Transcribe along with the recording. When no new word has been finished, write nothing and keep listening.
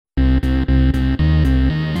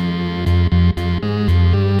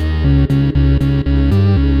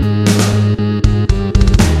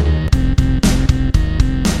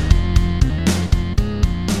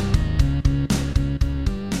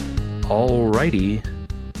Alrighty.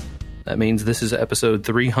 That means this is episode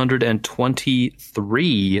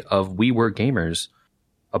 323 of We Were Gamers,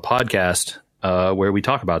 a podcast where we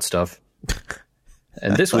talk about stuff.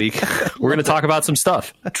 And this week, we're going to talk about some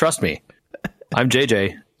stuff. Trust me. I'm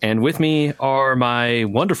JJ, and with me are my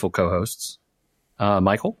wonderful co-hosts,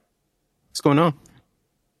 Michael. What's going on?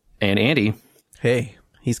 And Andy. Hey,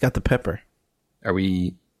 he's got the pepper. Are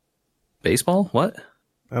we baseball? What?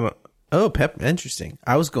 Oh, pepper. Interesting.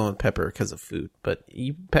 I was going pepper because of food, but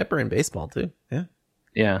you pepper in baseball too. Yeah.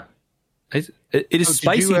 Yeah. It is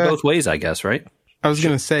spicy both ways, I guess, right? I was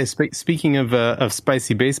going to say, speaking of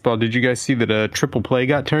spicy baseball, did you guys see that a triple play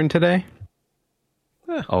got turned today?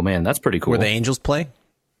 Oh, man, that's pretty cool. Where the Angels play?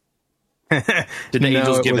 Did the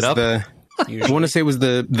Angels give it up? I want to say it was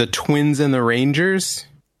the Twins and the Rangers.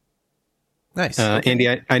 Nice. Andy,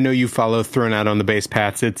 I know you follow Thrown Out on the Base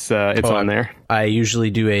Paths. It's on there. I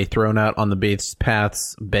usually do a Thrown Out on the Base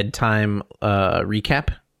Paths bedtime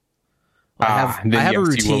recap. I have a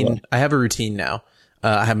routine. I have a routine now.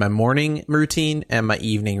 I have my morning routine and my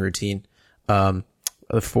evening routine.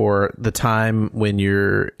 For the time when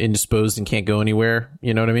you're indisposed and can't go anywhere,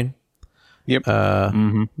 you know what I mean? Yep.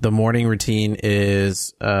 The morning routine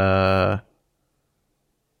is a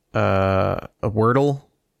Wordle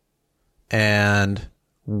and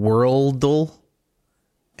Worldle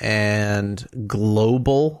and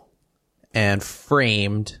Global and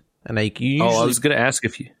Framed. And I was going to ask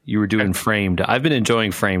if you were doing Framed. I've been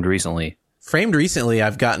enjoying Framed recently. Framed recently,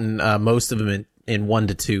 I've gotten most of them in 1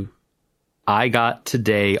 to 2. I got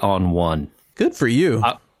today on 1. Good for you.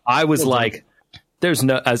 I was like, I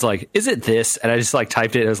was like, is it this? And I just like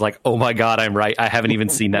typed it. I was like, oh my God, I'm right. I haven't even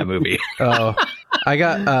seen that movie. Oh, I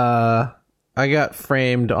got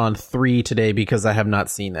Framed on 3 today because I have not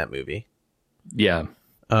seen that movie. Yeah.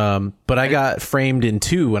 But I got Framed in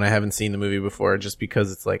 2 when I haven't seen the movie before, just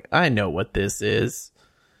because it's like, I know what this is.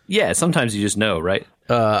 Yeah. Sometimes you just know, right?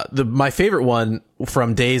 My favorite one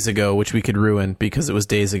from days ago, which we could ruin because it was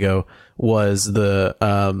days ago, was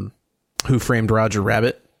the Who Framed Roger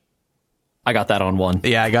Rabbit. I got that on 1.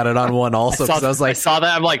 Yeah, I got it on 1 also. I saw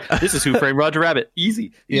that. I'm like, this is Who Framed Roger Rabbit.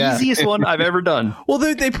 Easy. Yeah. Easiest one I've ever done. Well,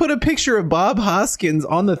 they put a picture of Bob Hoskins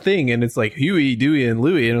on the thing, and it's like Huey, Dewey, and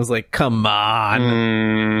Louie, and I was like, come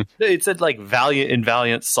on. It said like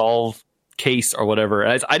Valiant solve case or whatever.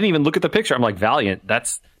 I didn't even look at the picture. I'm like, Valiant.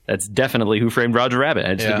 That's definitely Who Framed Roger Rabbit.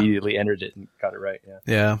 I just immediately entered it and got it right.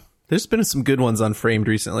 Yeah. There's been some good ones on Framed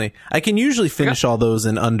recently. I can usually finish all those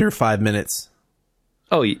in under 5 minutes.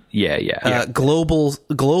 Oh, yeah. Global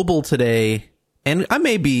today, and I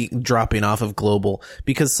may be dropping off of Global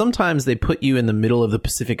because sometimes they put you in the middle of the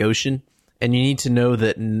Pacific Ocean, and you need to know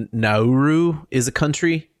that Nauru is a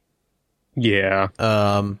country. Yeah.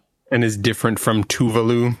 And is different from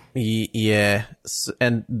Tuvalu. Yeah.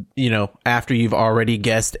 And, after you've already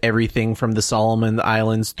guessed everything from the Solomon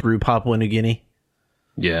Islands through Papua New Guinea.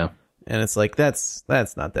 Yeah. And it's like, that's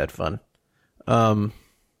not that fun.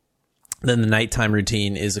 Then the nighttime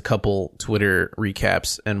routine is a couple Twitter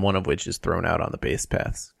recaps, and one of which is Thrown Out on the Base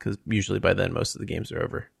Paths, because usually by then most of the games are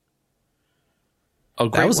over.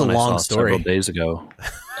 That was a long story. Several days ago.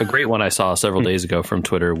 A great one I saw several days ago from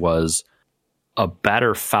Twitter was a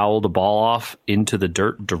batter fouled a ball off into the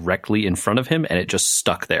dirt directly in front of him, and it just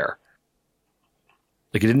stuck there.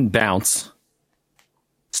 Like, it didn't bounce.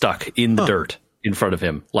 Stuck in the dirt in front of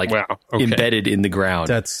him. Like, embedded in the ground.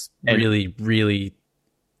 That's really, really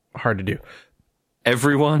hard to do.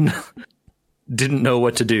 Everyone didn't know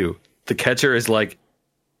what to do. The catcher is like,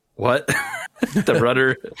 what?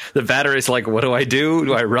 The batter is like, what do I do?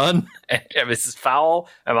 Do I run? If this is foul,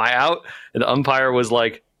 am I out? And the umpire was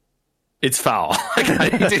like, it's foul.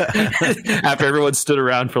 After everyone stood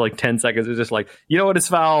around for like 10 seconds, it was just like, you know what, it's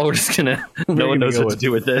foul. We're just gonna, no one knows what to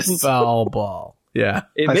do with this. Foul ball. Yeah.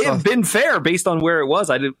 It may have been fair based on where it was.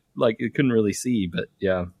 I couldn't really see, but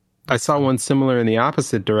yeah. I saw one similar in the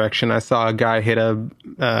opposite direction. I saw a guy hit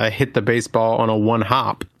the baseball on a 1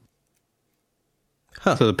 hop.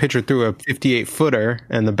 So the pitcher threw a 58-footer,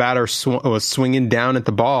 and the batter was swinging down at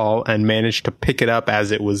the ball and managed to pick it up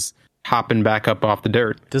as it was hopping back up off the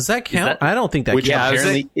dirt. Does that count? I don't think that counts.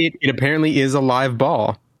 Apparently, it apparently is a live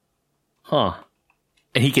ball. Huh.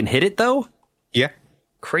 And he can hit it, though? Yeah.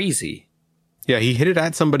 Crazy. Yeah, he hit it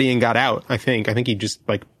at somebody and got out, I think. I think he just,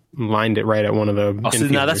 lined it right at one of the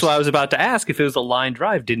infielders. Now, that's what I was about to ask. If it was a line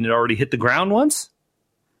drive, didn't it already hit the ground once?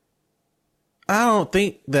 I don't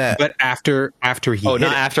think that. But after he hit it.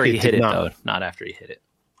 Not after he hit it, though. Not after he hit it.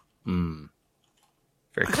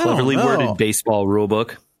 Very cleverly worded baseball rule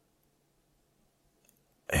book.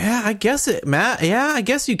 Yeah, I guess Matt. Yeah, I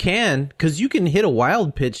guess you can, because you can hit a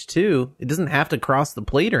wild pitch too. It doesn't have to cross the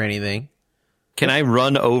plate or anything. Can I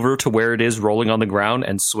run over to where it is rolling on the ground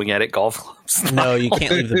and swing at it golf clubs? No, you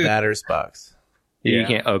can't leave the batter's box. You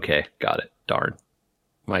can't. Okay, got it. Darn.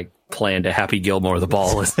 My plan to Happy Gilmore the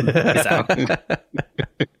ball is out.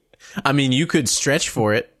 I mean, you could stretch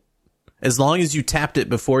for it as long as you tapped it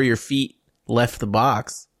before your feet left the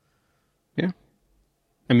box. Yeah.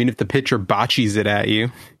 I mean, if the pitcher botches it at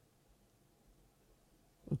you.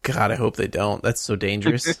 God, I hope they don't. That's so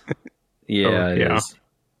dangerous. Yeah, it is.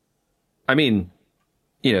 I mean,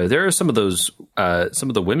 there are some of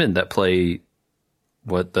the women that play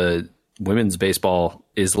what the women's baseball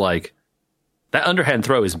is like. That underhand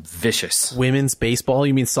throw is vicious. Women's baseball?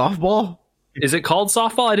 You mean softball? Is it called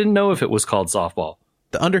softball? I didn't know if it was called softball.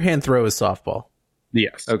 The underhand throw is softball.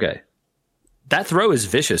 Yes. Okay. That throw is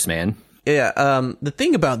vicious, man. Yeah. The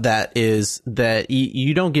thing about that is that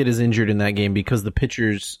you don't get as injured in that game because the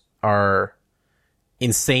pitchers are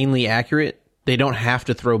insanely accurate. They don't have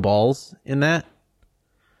to throw balls in that.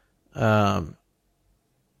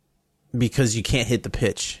 Because you can't hit the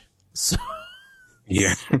pitch. So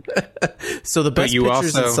yeah. So the best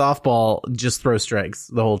pitchers in softball just throw strikes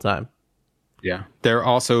the whole time. Yeah. They're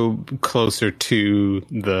also closer to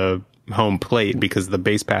the home plate because the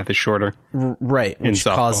base path is shorter. Right. Which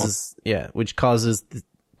causes the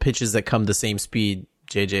pitches that come the same speed,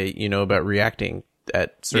 JJ, about reacting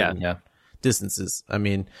at certain distances. I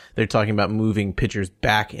mean, they're talking about moving pitchers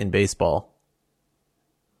back in baseball.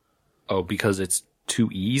 Oh, because it's too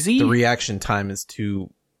easy? The reaction time is too...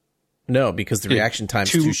 No, because the reaction time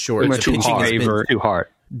is too short. Too hard.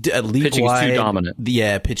 Pitching is too dominant.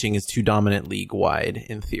 Yeah, pitching is too dominant league-wide,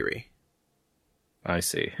 in theory. I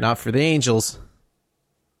see. Not for the Angels.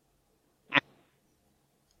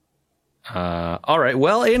 All right.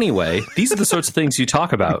 Well, anyway, these are the sorts of things you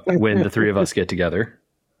talk about when the three of us get together.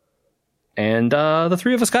 And the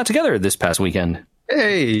three of us got together this past weekend.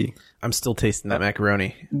 Hey! I'm still tasting that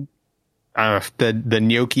macaroni. The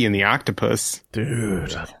gnocchi and the octopus.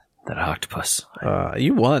 Dude. That octopus.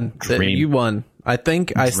 You won. You won. I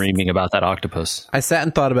think dreaming about that octopus. I sat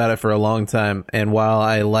and thought about it for a long time, and while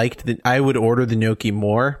I would order the gnocchi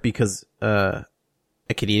more because I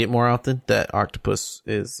could eat it more often. That octopus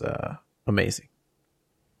is amazing.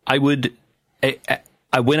 I went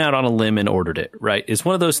out on a limb and ordered it. Right, it's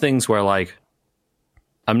one of those things where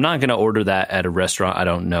I'm not going to order that at a restaurant I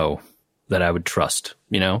don't know that I would trust.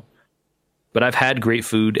 But I've had great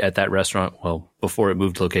food at that restaurant. Well, before it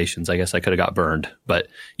moved locations, I guess I could have got burned. But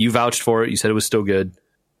you vouched for it. You said it was still good.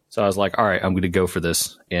 So I was like, all right, I'm going to go for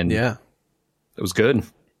this. And it was good.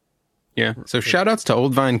 Yeah. So shout outs to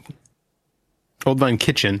Old Vine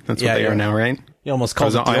Kitchen. That's what they are now, right? You almost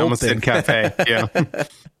called it. I almost said cafe. Yeah.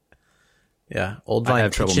 Yeah. Old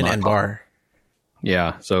Vine Kitchen and Bar.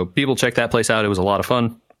 Yeah. So people check that place out. It was a lot of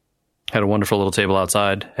fun. Had a wonderful little table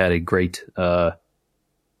outside. Had a great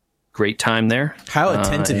time there. How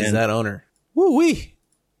attentive is that owner? Woo-wee.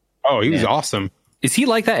 Oh, he was awesome. Is he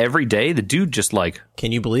like that every day? The dude just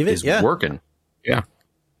can you believe it? Is working. Yeah.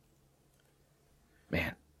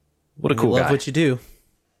 Man, what a cool guy. Love what you do.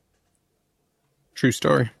 True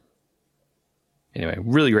story. Anyway,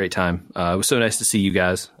 really great time. It was so nice to see you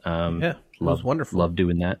guys. It was wonderful. Love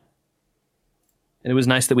doing that. And it was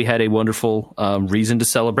nice that we had a wonderful reason to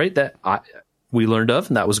celebrate that we learned of,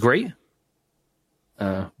 and that was great.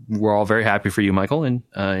 We're all very happy for you, Michael,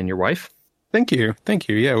 and your wife. Thank you.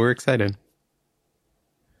 Yeah, we're excited.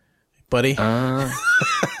 Buddy.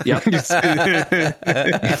 Yeah.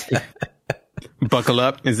 Buckle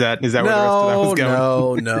up. Is that where the rest of that was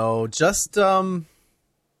going? No. Just don't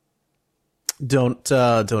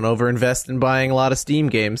overinvest in buying a lot of Steam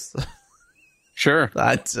games. Sure.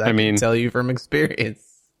 I can tell you from experience.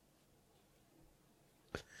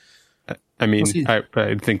 I mean,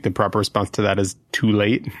 I think the proper response to that is too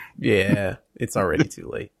late. Yeah, it's already too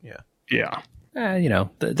late. Yeah. Yeah.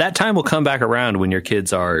 That time will come back around when your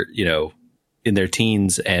kids are, in their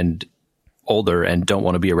teens and older and don't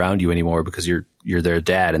want to be around you anymore because you're their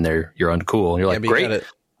dad and you're uncool. And you're like, great.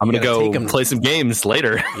 I'm going to go play some games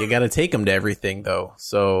later. You got to take them to everything, though.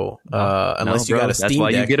 So unless you got a Steam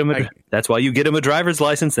Deck, that's why you get them a driver's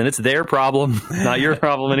license, and it's their problem, not your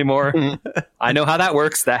problem anymore. I know how that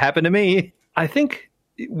works. That happened to me. I think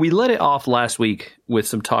we let it off last week with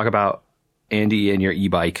some talk about Andy and your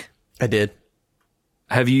e-bike. I did.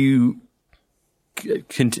 Have you?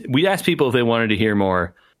 We asked people if they wanted to hear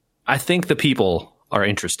more. I think the people are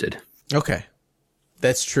interested. Okay,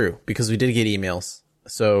 that's true because we did get emails.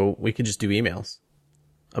 So we could just do emails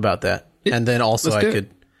about that. And then also I could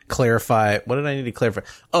clarify. What did I need to clarify?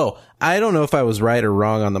 Oh, I don't know if I was right or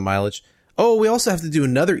wrong on the mileage. Oh, we also have to do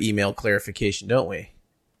another email clarification, don't we?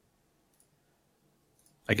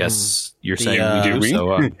 I guess you're saying we do.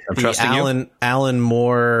 So I'm trusting you. Alan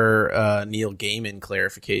Moore, Neil Gaiman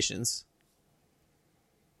clarifications.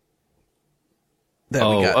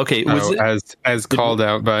 Okay. As called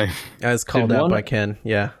out by Ken.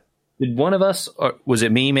 Yeah. Did one of us, or was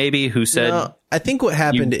it me maybe, who said? No, I think what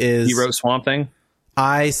happened is he wrote Swamp Thing.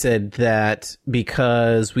 I said that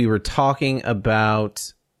because we were talking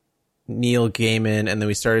about Neil Gaiman, and then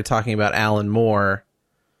we started talking about Alan Moore,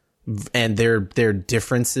 and their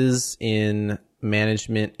differences in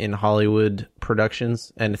management in Hollywood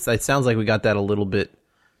productions, and it sounds like we got that a little bit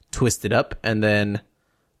twisted up, and then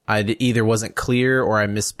I either wasn't clear, or I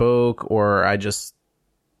misspoke, or I just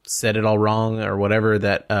said it all wrong, or whatever,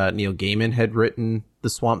 that Neil Gaiman had written the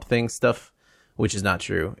Swamp Thing stuff, which is not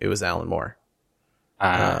true. It was Alan Moore.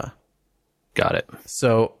 Got it.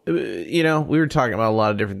 So, we were talking about a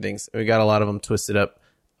lot of different things. We got a lot of them twisted up.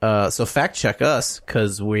 So fact check us,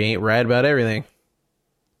 because we ain't right about everything.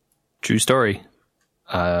 True story.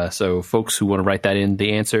 So folks who want to write that in,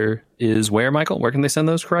 the answer is where, Michael? Where can they send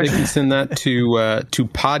those corrections? They can send that to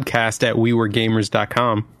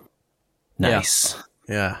podcast@weweregamers.com. Nice.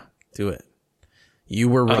 Yeah, do it. You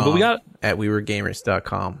were wrong but we got at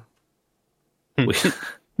weweregamers.com.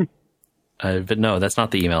 But no, that's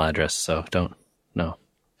not the email address, so don't. No.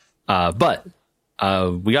 But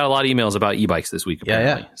we got a lot of emails about e-bikes this week,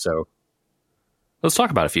 apparently. Yeah. So let's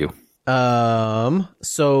talk about a few.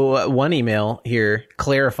 So one email here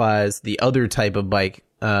clarifies the other type of bike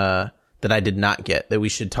that I did not get that we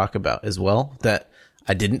should talk about as well, that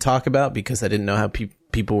I didn't talk about because I didn't know how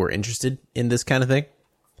people were interested in this kind of thing.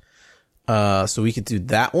 So we could do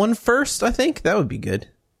that one first. I think that would be good.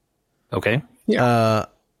 Okay. Yeah.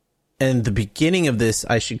 And the beginning of this,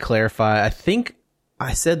 I should clarify. I think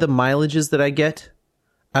I said the mileages that I get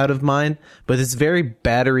out of mine, but it's very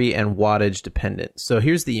battery and wattage dependent. So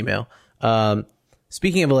here's the email.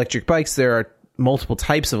 Speaking of electric bikes, there are multiple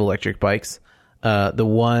types of electric bikes. The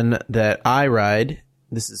one that I ride,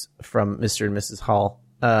 this is from Mr. and Mrs. Hall,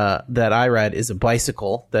 that I ride is a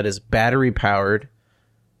bicycle that is battery powered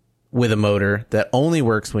with a motor that only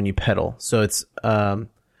works when you pedal. So it's,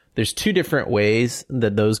 there's two different ways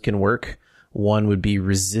that those can work. One would be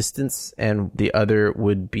resistance, and the other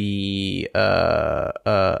would be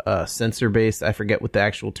sensor based. I forget what the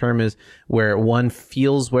actual term is, where one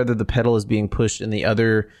feels whether the pedal is being pushed, and the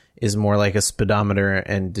other is more like a speedometer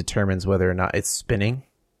and determines whether or not it's spinning.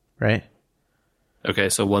 Right? Okay,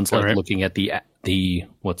 so one's like looking at the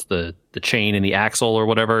what's the chain and the axle or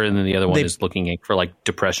whatever, and then the other one is looking for like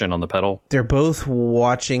depression on the pedal. They're both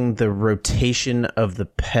watching the rotation of the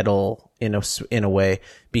pedal in a way,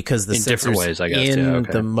 because the different ways, I guess, in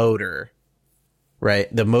the motor,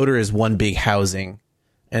 right? The motor is one big housing,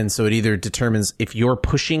 and so it either determines if you're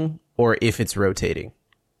pushing or if it's rotating.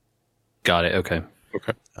 Got it. Okay.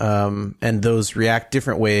 And those react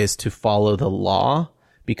different ways to follow the law,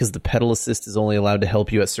 because the pedal assist is only allowed to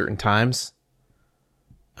help you at certain times.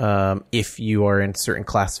 If you are in certain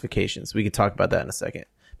classifications. We could talk about that in a second,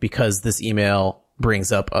 because this email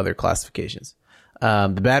brings up other classifications.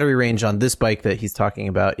 The battery range on this bike that he's talking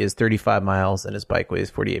about is 35 miles, and his bike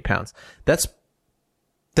weighs 48 pounds. That's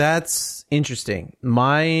interesting.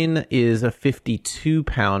 Mine is a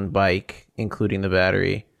 52-pound bike, including the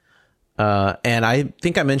battery. And I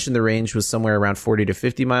think I mentioned the range was somewhere around 40 to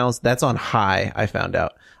 50 miles. That's on high, I found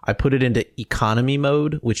out. I put it into economy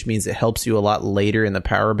mode, which means it helps you a lot later in the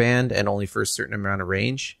power band and only for a certain amount of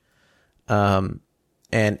range. And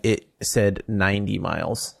it said 90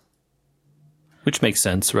 miles. Which makes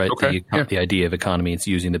sense, right? Okay. The idea of economy, it's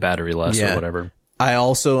using the battery less or whatever. I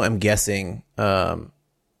also am guessing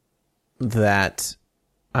that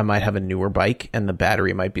I might have a newer bike and the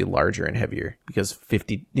battery might be larger and heavier, because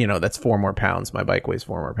 50, that's 4 more pounds. My bike weighs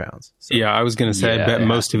 4 more pounds. So. Yeah, I was going to say, I bet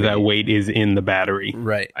most of that weight is in the battery.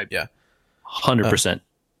 Right. Yeah. 100%.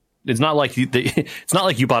 It's not like you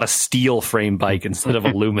bought a steel frame bike instead of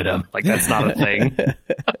aluminum. Like, that's not a thing.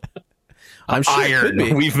 I'm sure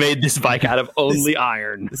iron. We've made this bike out of only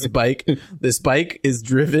iron. This bike is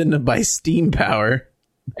driven by steam power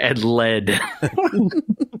and lead.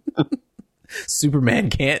 Superman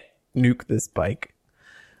can't nuke this bike.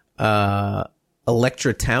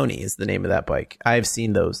 Electra Townie is the name of that bike. I've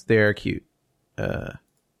seen those. They're cute.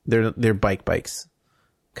 They're bikes,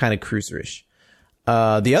 kind of cruiserish.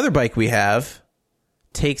 The other bike we have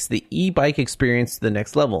takes the e-bike experience to the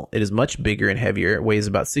next level. It is much bigger and heavier. It weighs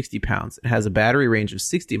about 60 pounds. It has a battery range of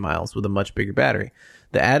 60 miles with a much bigger battery.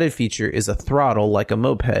 The added feature is a throttle like a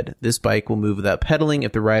moped. This bike will move without pedaling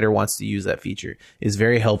if the rider wants to use that feature. It is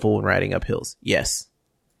very helpful when riding up hills. Yes.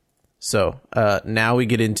 So now we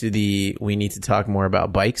get into we need to talk more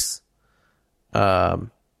about bikes.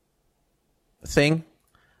 thing,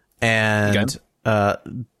 and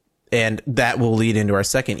and that will lead into our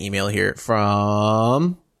second email here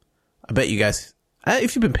from. I bet you guys,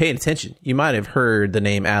 if you've been paying attention, you might have heard the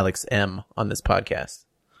name Alex M on this podcast.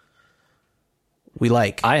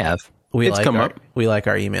 I have. We like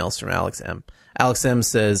our emails from Alex M. Alex M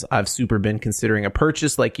says, I've super been considering a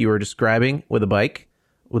purchase like you were describing with a bike.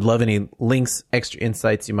 Would love any links, extra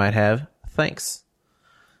insights you might have. Thanks.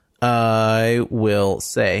 I will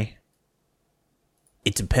say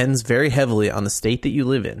it depends very heavily on the state that you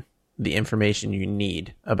live in, the information you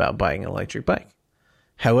need about buying an electric bike.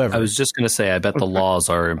 However, I was just going to say, I bet the laws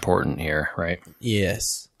are important here, right?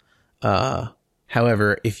 Yes.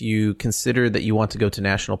 However, if you consider that you want to go to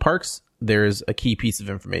national parks, there's a key piece of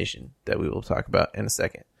information that we will talk about in a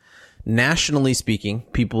second. Nationally speaking,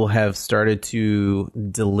 people have started to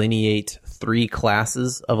delineate 3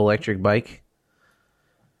 classes of electric bike.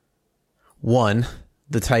 One,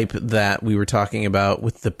 the type that we were talking about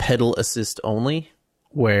with the pedal assist only,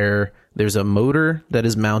 where there's a motor that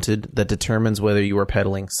is mounted that determines whether you are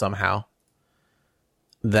pedaling somehow.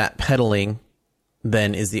 That pedaling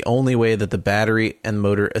then is the only way that the battery and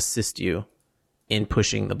motor assist you in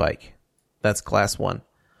pushing the bike. That's class 1.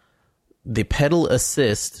 The pedal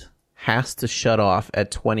assist has to shut off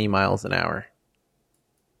at 20 miles an hour.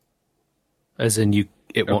 As in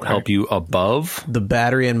it won't help you above? The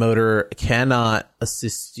battery and motor cannot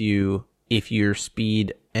assist you if your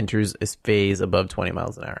speed enters a phase above 20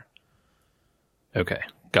 miles an hour. Okay,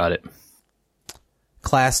 got it.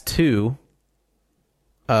 Class 2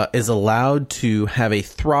 is allowed to have a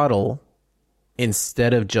throttle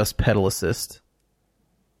instead of just pedal assist.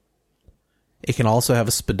 It can also have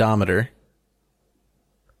a speedometer.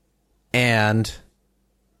 And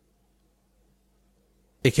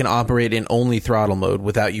it can operate in only throttle mode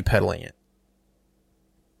without you pedaling it.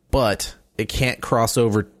 But it can't cross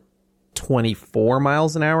over 24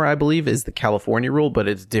 miles an hour, I believe, is the California rule, but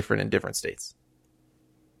it's different in different states.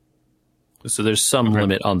 So there's some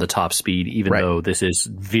limit on the top speed, even though this is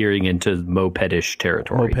veering into mopedish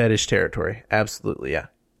territory. Mopedish territory. Absolutely, yeah.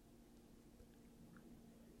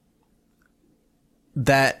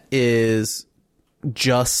 That is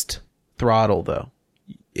just throttle, though.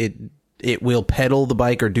 It will pedal the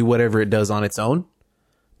bike or do whatever it does on its own,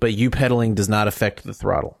 but you pedaling does not affect the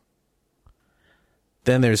throttle.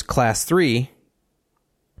 Then there's class 3,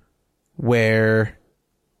 where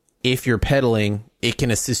if you're pedaling, it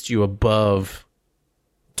can assist you above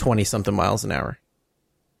 20-something miles an hour.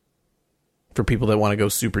 For people that want to go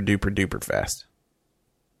super duper duper fast.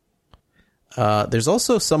 There's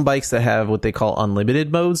also some bikes that have what they call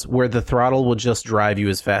unlimited modes, where the throttle will just drive you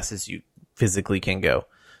as fast as you physically can go.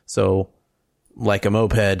 So, like a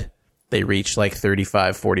moped, they reach like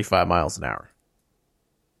 35, 45 miles an hour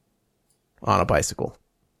on a bicycle.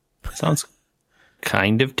 Sounds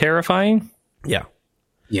kind of terrifying. Yeah.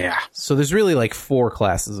 Yeah. So there's really like 4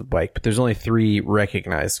 classes of bike, but there's only 3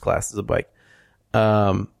 recognized classes of bike.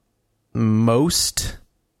 Most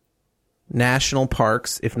national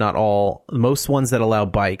parks, if not all, most ones that allow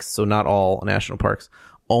bikes, so not all national parks,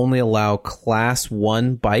 only allow class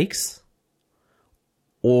 1 bikes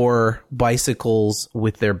or bicycles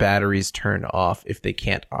with their batteries turned off if they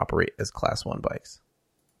can't operate as class 1 bikes.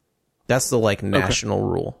 That's the like national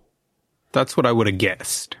rule. That's what I would have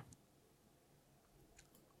guessed.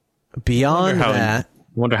 Beyond that,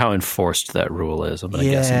 wonder how enforced that rule is. I'm going to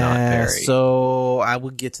guess not very. So I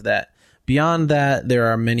will get to that. Beyond that, there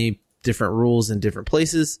are many different rules in different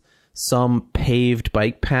places. Some paved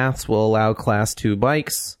bike paths will allow class 2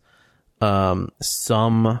 bikes.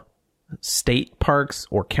 Some state parks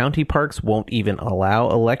or county parks won't even allow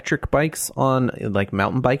electric bikes on like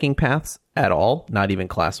mountain biking paths at all, not even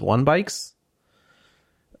class 1 bikes.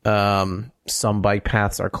 Some bike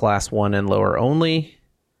paths are class 1 and lower only.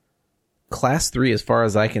 Class 3, as far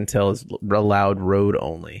as I can tell, is allowed road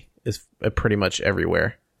only. Is pretty much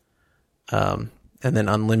everywhere. And then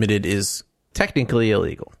unlimited is technically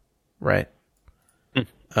illegal, right?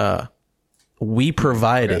 We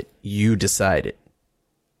provide it, you decide it,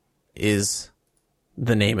 is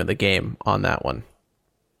the name of the game on that one.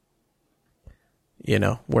 You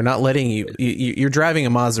know, we're not letting you're driving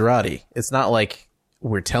a Maserati. It's not like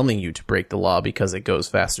we're telling you to break the law because it goes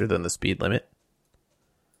faster than the speed limit.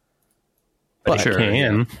 But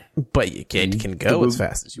sure, but you can go as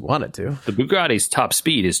fast as you want it to. The Bugatti's top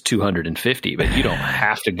speed is 250, but you don't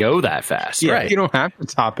have to go that fast. Yeah, right. You don't have to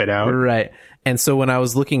top it out. Right. And so when I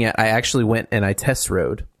was looking at, I actually went and I test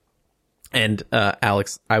rode. And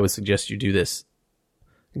Alex, I would suggest you do this.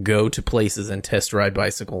 Go to places and test ride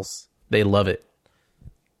bicycles. They love it.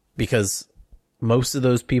 Because most of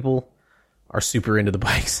those people are super into the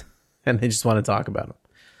bikes. and they just want to talk about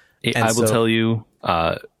them. I will tell you,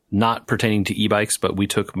 not pertaining to e-bikes, but we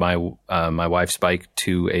took my wife's bike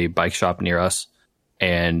to a bike shop near us,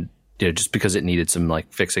 and just because it needed some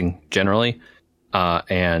like fixing generally,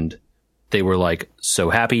 and they were like so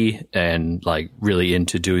happy and like really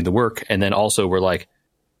into doing the work, and then also were like,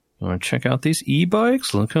 "You want to check out these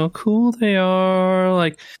e-bikes? Look how cool they are!"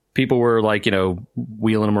 Like people were like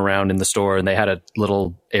wheeling them around in the store, and they had a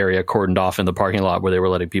little area cordoned off in the parking lot where they were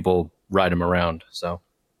letting people ride them around. So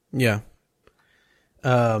yeah.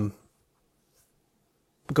 Go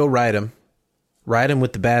ride them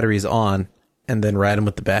with the batteries on, and then ride them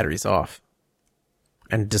with the batteries off,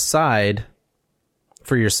 and decide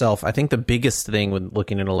for yourself. I think the biggest thing with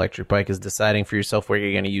looking at an electric bike is deciding for yourself where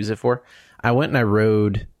you're going to use it for. I went and I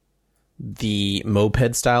rode the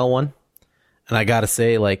moped style one, and I gotta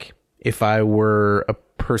say, like, if I were a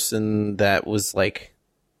person that was like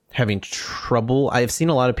having trouble, I've seen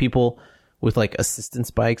a lot of people with like assistance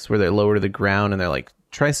bikes where they're lower to the ground and they're like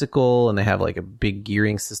tricycle and they have like a big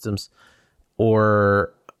gearing systems,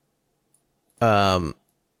 or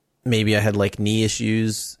maybe I had like knee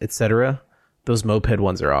issues, etc. Those moped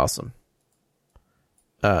ones are awesome,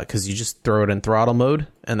 because you just throw it in throttle mode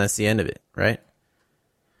and that's the end of it, right?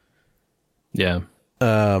 Yeah.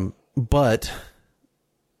 But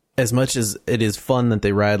as much as it is fun that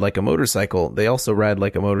they ride like a motorcycle, they also ride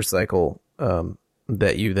like a motorcycle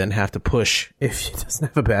that you then have to push if it doesn't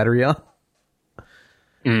have a battery on.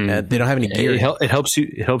 They don't have any gear. It helps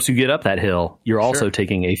you get up that hill. You're also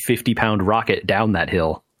taking a 50-pound rocket down that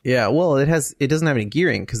hill. Yeah, well, it doesn't have any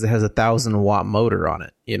gearing because it has a 1,000-watt motor on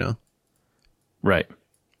it, Right.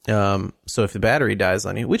 So if the battery dies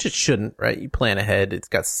on you, which it shouldn't, right? You plan ahead. It's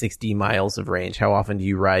got 60 miles of range. How often do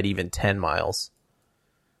you ride even 10 miles?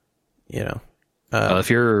 If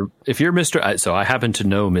you're Mr. So I happen to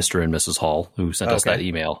know Mr. and Mrs. Hall who sent us that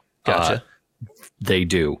email. Gotcha. They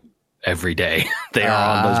do every day. They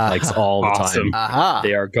are on those bikes all the time.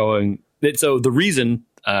 They are going. So the reason,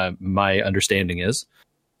 my understanding is,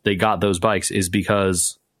 they got those bikes is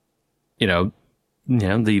because, the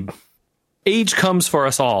age comes for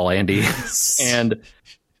us all, Andy, and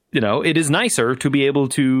it is nicer to be able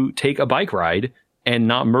to take a bike ride and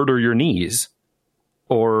not murder your knees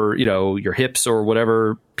or your hips or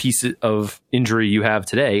whatever piece of injury you have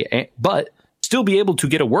today, but still be able to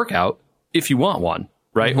get a workout if you want one,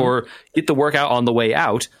 right? Mm-hmm. Or get the workout on the way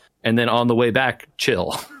out and then on the way back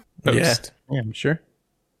chill. Yeah, I'm sure.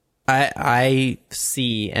 I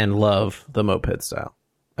see and love the moped style.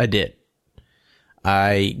 I did.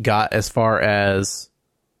 I got as far as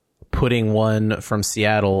putting one from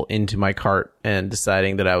Seattle into my cart and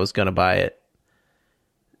deciding that I was going to buy it.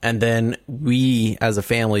 And then we, as a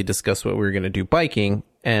family, discussed what we were going to do biking.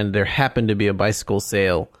 And there happened to be a bicycle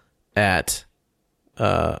sale at,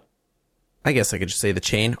 I guess I could just say the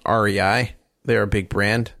chain, REI. They're a big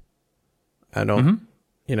brand. I don't,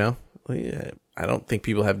 I don't think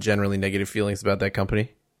people have generally negative feelings about that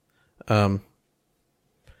company. And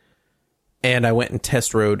I went and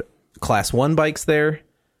test rode class 1 bikes there.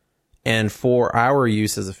 And for our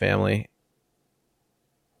use as a family,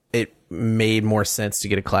 it made more sense to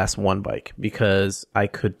get a class 1 bike because I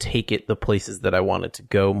could take it the places that I wanted to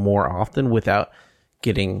go more often without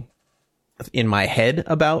getting in my head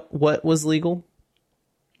about what was legal.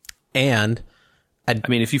 And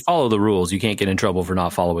if you follow the rules, you can't get in trouble for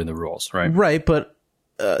not following the rules, right? Right, but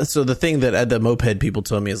so the thing that the moped people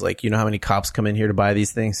told me is like, how many cops come in here to buy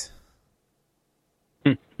these things?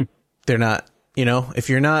 They're not, if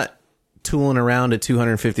you're not tooling around at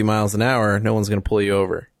 250 miles an hour, no one's going to pull you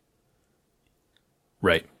over.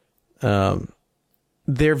 Right.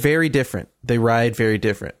 They're very different. They ride very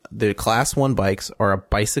different. The class 1 bikes are a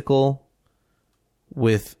bicycle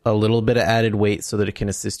with a little bit of added weight so that it can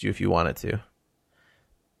assist you if you want it to.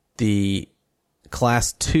 The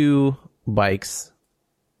class 2 bikes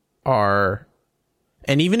are,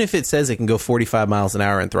 and even if it says it can go 45 miles an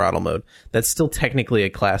hour in throttle mode, that's still technically a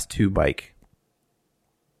class 2 bike.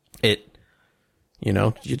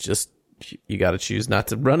 You got to choose not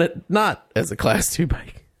to run it not as a class 2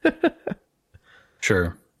 bike.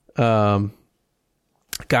 Sure.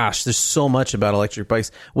 Gosh, there's so much about electric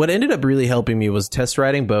bikes. What ended up really helping me was test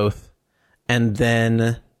riding both and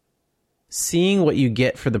then seeing what you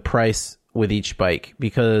get for the price with each bike,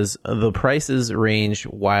 because the prices range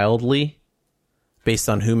wildly based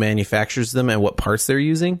on who manufactures them and what parts they're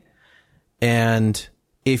using. And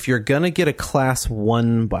if you're going to get a class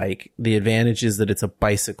 1 bike, the advantage is that it's a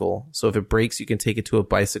bicycle. So if it breaks, you can take it to a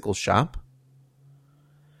bicycle shop.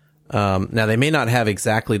 Now, they may not have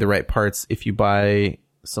exactly the right parts if you buy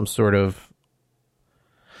some sort of...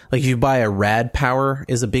 Like if you buy a Rad Power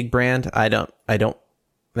is a big brand. I don't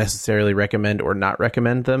necessarily recommend or not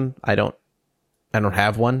recommend them. I don't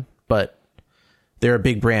have one, but they're a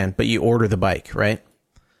big brand. But you order the bike, right?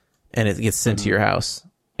 And it gets sent to your house.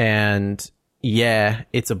 And yeah,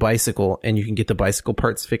 it's a bicycle, and you can get the bicycle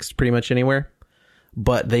parts fixed pretty much anywhere.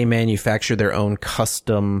 But they manufacture their own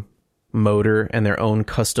custom motor and their own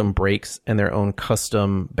custom brakes and their own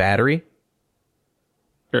custom battery.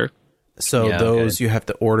 Sure. So you have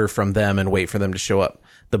to order from them and wait for them to show up.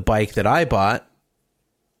 The bike that I bought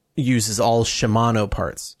uses all Shimano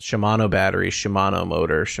parts, Shimano battery, Shimano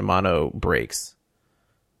motor, Shimano brakes.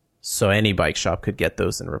 So any bike shop could get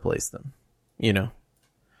those and replace them, you know.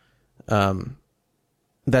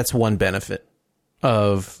 That's one benefit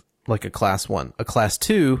of like a class 1. A class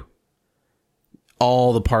 2,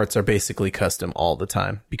 all the parts are basically custom all the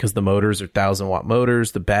time because the motors are 1,000-watt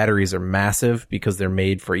motors. The batteries are massive because they're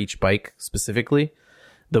made for each bike specifically.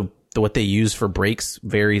 What they use for brakes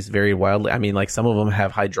varies very wildly. I mean, like some of them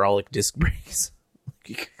have hydraulic disc brakes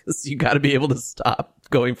because you got to be able to stop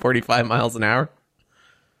going 45 miles an hour.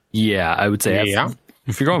 Yeah, I would say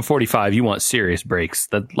if you're going 45, you want serious brakes.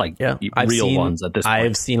 That real ones at this point.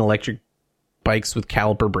 I've seen electric bikes with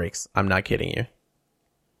caliper brakes. I'm not kidding you.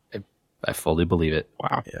 I fully believe it.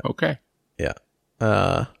 Wow. Yeah. Okay.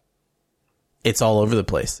 Yeah. It's all over the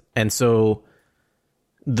place. And so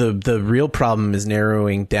the real problem is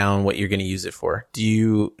narrowing down what you're going to use it for. Do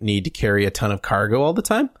you need to carry a ton of cargo all the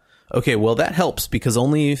time? Okay, well, that helps because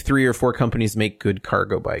only 3 or 4 companies make good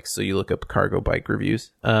cargo bikes. So you look up cargo bike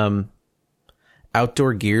reviews.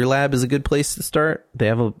 Outdoor Gear Lab is a good place to start. They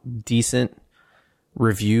have a decent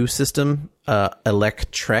review system.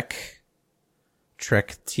 Electrek,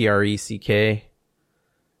 Treck,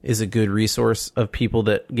 is a good resource of people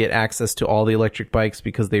that get access to all the electric bikes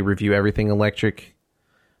because they review everything electric.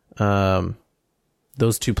 Those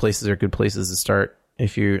 2 places are good places to start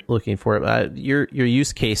if you're looking for it. Your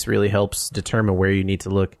use case really helps determine where you need to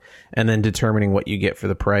look, and then determining what you get for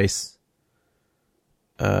the price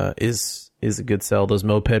is a good sell. Those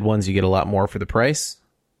moped ones, you get a lot more for the price,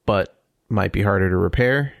 but might be harder to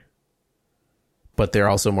repair. But they're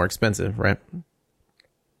also more expensive, right?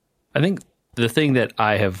 I think the thing that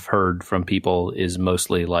I have heard from people is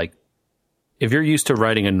mostly like, if you're used to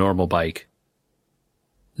riding a normal bike,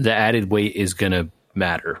 the added weight is going to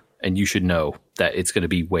matter. And you should know that it's going to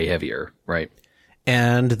be way heavier, right?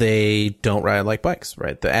 And they don't ride like bikes,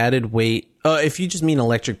 right? The added weight, if you just mean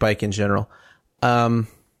electric bike in general,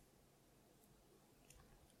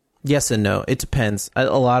 yes and no. It depends.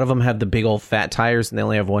 A lot of them have the big old fat tires and they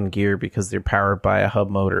only have 1 gear because they're powered by a hub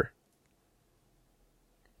motor.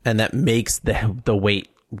 And that makes the weight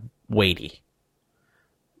weighty.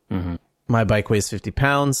 Mm-hmm. My bike weighs 50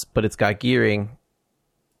 pounds, but it's got gearing.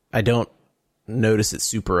 I don't notice it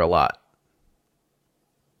super a lot.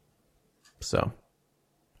 So,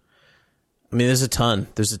 I mean, there's a ton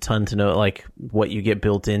to know. Like what you get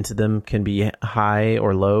built into them can be high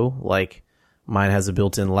or low. Like mine has a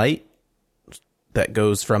built-in light that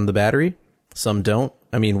goes from the battery. Some don't.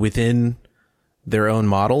 I mean, within their own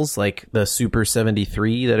models, like the Super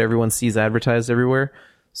 73 that everyone sees advertised everywhere,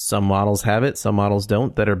 some models have it, some models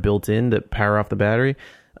don't, that are built in that power off the battery.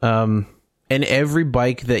 And every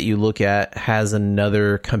bike that you look at has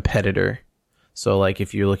another competitor. So like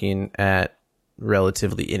if you're looking at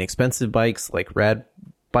relatively inexpensive bikes like Rad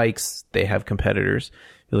bikes, they have competitors.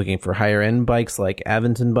 If you're looking for higher end bikes like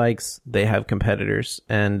Aventon bikes, they have competitors.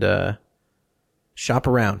 And shop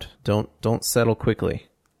around. Don't settle quickly,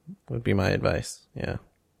 would be my advice. Yeah.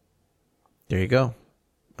 There you go.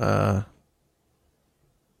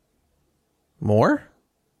 More?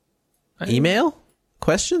 Email?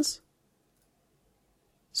 Questions?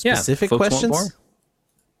 Specific questions?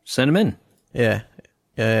 Send them in. Yeah.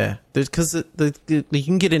 Because you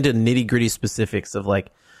can get into nitty gritty specifics of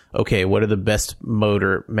like, okay, what are the best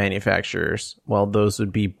motor manufacturers? Well, those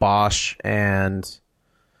would be Bosch and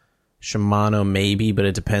Shimano maybe, but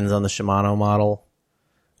it depends on the Shimano model.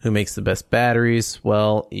 Who makes the best batteries?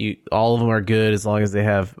 Well, all of them are good as long as they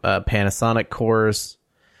have Panasonic cores.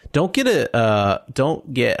 Don't get a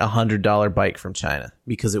 $100 bike from China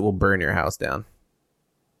because it will burn your house down.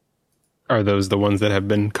 Are those the ones that have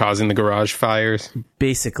been causing the garage fires?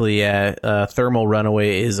 Basically, yeah. Thermal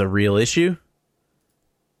runaway is a real issue.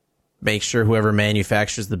 Make sure whoever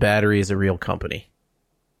manufactures the battery is a real company.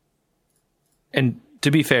 And to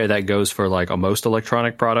be fair, that goes for like most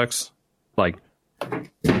electronic products. Like,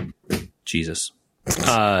 Jesus.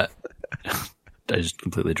 I just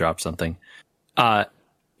completely dropped something.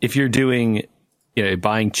 If you're doing,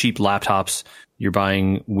 buying cheap laptops, you're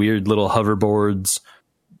buying weird little hoverboards,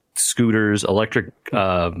 scooters, electric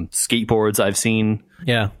skateboards I've seen.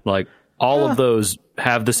 Yeah. Like all of those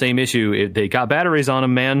have the same issue. If they got batteries on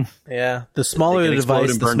them, man. Yeah. The smaller the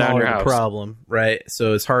device, the smaller the problem, right?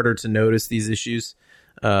 So it's harder to notice these issues.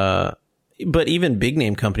 But even big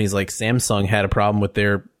name companies like Samsung had a problem with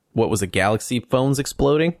their, what was it, Galaxy phones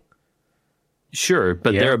exploding? Sure,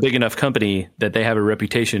 but they're a big enough company that they have a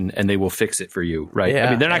reputation and they will fix it for you, right? Yeah,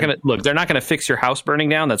 I mean, they're not going to they're not going to fix your house burning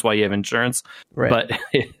down. That's why you have insurance. Right.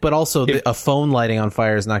 But also a phone lighting on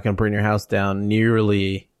fire is not going to burn your house down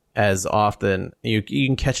nearly as often. You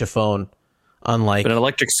can catch a phone, unlike... But an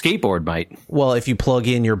electric skateboard might. Well, if you plug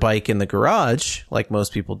in your bike in the garage, like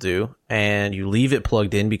most people do, and you leave it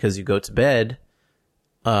plugged in because you go to bed,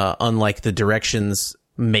 unlike the directions,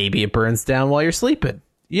 maybe it burns down while you're sleeping.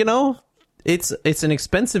 You know? It's an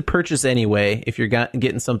expensive purchase anyway. If you're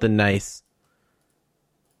getting something nice,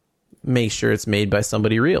 make sure it's made by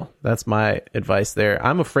somebody real. That's my advice there.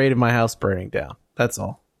 I'm afraid of my house burning down. That's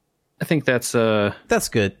all. I think that's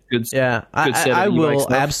good. Yeah, I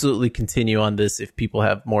will absolutely continue on this if people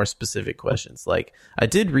have more specific questions. Like, I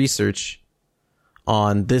did research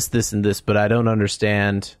on this, and this, but I don't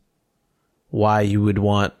understand why you would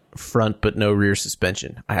want front but no rear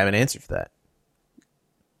suspension. I have an answer for that.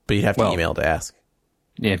 But you'd have to email to ask.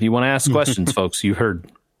 Yeah, if you want to ask questions, folks, you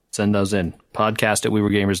heard. Send those in.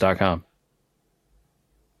 podcast@weweregamers.com.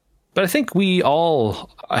 But I think we all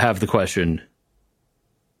have the question.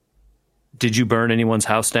 Did you burn anyone's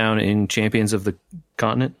house down in Champions of the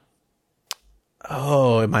Continent?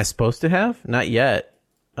 Oh, am I supposed to have? Not yet.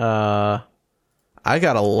 I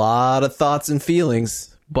got a lot of thoughts and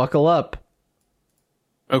feelings. Buckle up.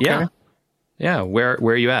 Okay. Yeah. Where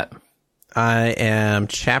are you at? I am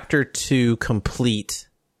chapter 2 complete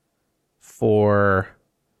for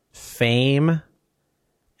Fame,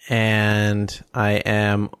 and I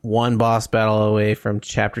am one boss battle away from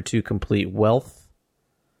chapter 2 complete Wealth,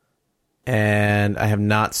 and I have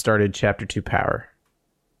not started chapter 2 Power.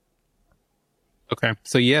 Okay,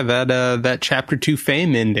 so yeah, that chapter 2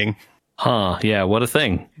 Fame ending. Huh, yeah, what a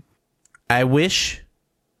thing. I wish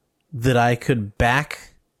that I could back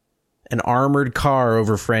an armored car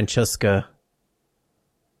over Francesca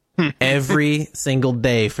every single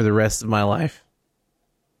day for the rest of my life.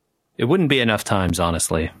 It wouldn't be enough times,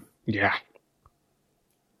 honestly. Yeah.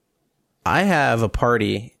 I have a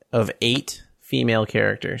party of 8 female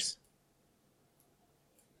characters.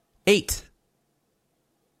 8.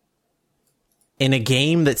 In a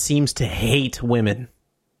game that seems to hate women.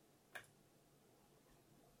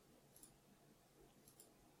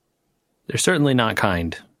 They're certainly not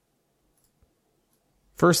kind.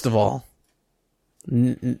 First of all,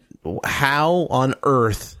 how on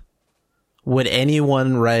earth would any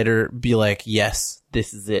one writer be like, yes,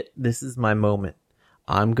 this is it. This is my moment.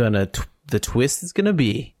 The twist is gonna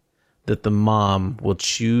be that the mom will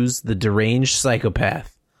choose the deranged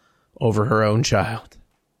psychopath over her own child.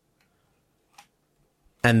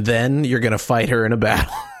 And then you're gonna fight her in a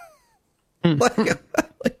battle.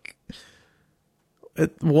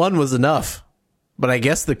 One was enough. But I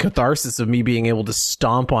guess the catharsis of me being able to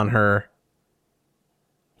stomp on her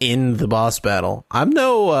in the boss battle. I'm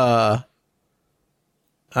no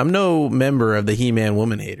member of the He-Man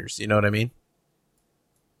woman haters. You know what I mean?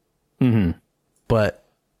 Mm-hmm. But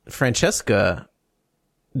Francesca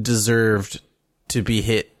deserved to be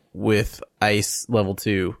hit with ice level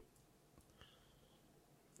 2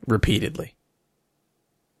 repeatedly.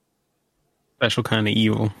 Special kind of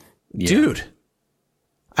evil. Yeah. Dude.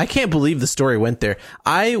 I can't believe the story went there.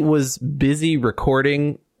 I was busy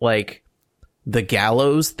recording, like, the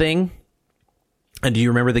gallows thing. And do you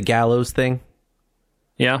remember the gallows thing?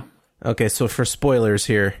 Yeah. Okay, so for spoilers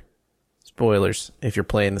here. Spoilers, if you're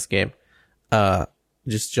playing this game.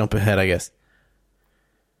 Just jump ahead, I guess.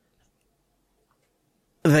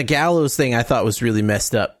 The gallows thing I thought was really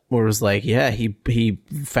messed up. Where it was like, yeah, he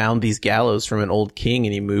found these gallows from an old king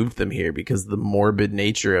and he moved them here because of the morbid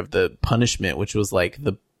nature of the punishment, which was like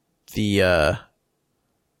the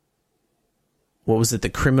what was it? The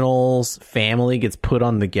criminal's family gets put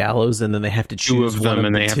on the gallows and then they have to choose two of them,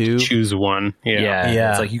 and they have to choose one.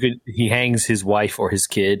 Yeah. It's like he hangs his wife or his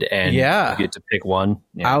kid and you get to pick one.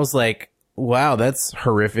 Yeah. I was like, wow, that's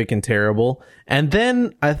horrific and terrible. And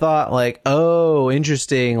then I thought, like, oh,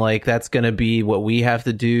 interesting. Like, that's going to be what we have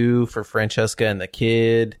to do for Francesca and the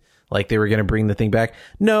kid. Like, they were going to bring the thing back.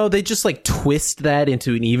 No, they just, like, twist that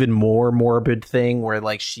into an even more morbid thing where,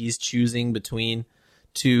 like, she's choosing between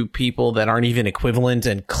two people that aren't even equivalent,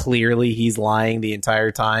 and clearly he's lying the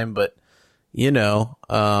entire time. But, you know,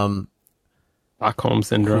 Stockholm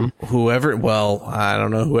Syndrome. Whoever, well, I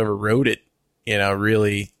don't know, whoever wrote it, you know,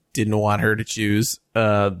 really didn't want her to choose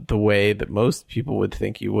the way that most people would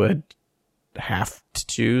think you would have to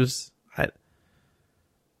choose.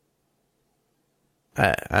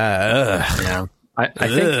 Yeah. I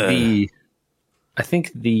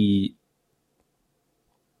think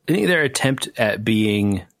their attempt at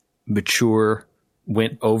being mature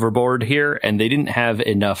went overboard here, and they didn't have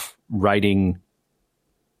enough writing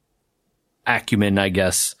acumen, I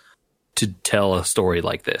guess, to tell a story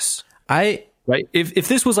like this. Right? If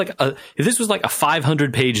this was like a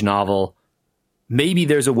 500-page novel, maybe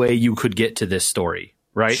there's a way you could get to this story,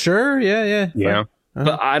 right? Sure, yeah.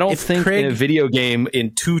 But I don't think in a video game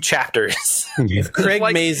in 2 chapters. If Craig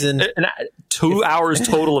Mazin 2 hours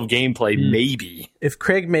total of gameplay, maybe. If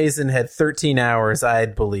Craig Mazin had 13 hours,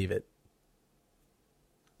 I'd believe it.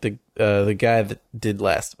 The guy that did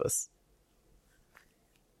Last of Us.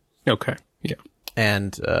 Okay. Yeah.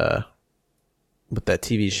 And with that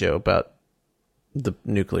TV show about the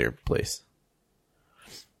nuclear place.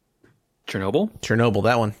 Chernobyl,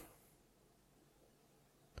 that one.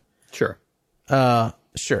 Sure.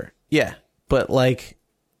 Sure. Yeah. But like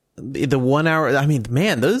the 1 hour, I mean,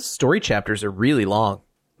 man, those story chapters are really long.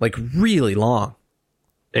 Like really long.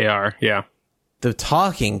 They are, yeah. The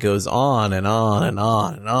talking goes on and on and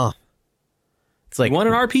on and on. It's like, you want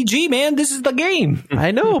an RPG, man? This is the game.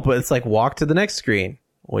 I know, but it's like walk to the next screen.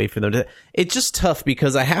 Wait for them to. It's just tough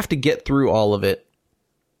because I have to get through all of it.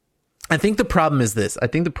 I think the problem is this. I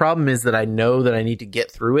think the problem is that I know that I need to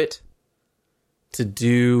get through it to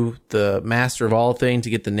do the Master of All thing, to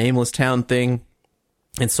get the Nameless Town thing.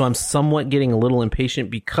 And so I'm somewhat getting a little impatient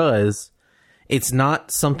because it's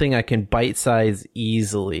not something I can bite-size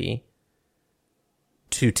easily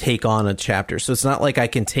to take on a chapter. So it's not like I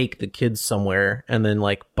can take the kids somewhere and then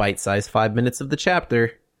like bite-size 5 minutes of the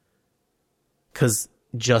chapter, because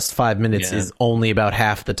just 5 minutes is only about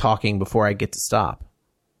half the talking before I get to stop.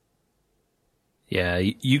 Yeah,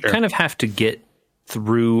 you kind of have to get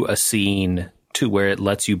through a scene to where it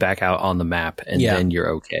lets you back out on the map, and then you're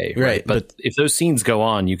okay. Right. But if those scenes go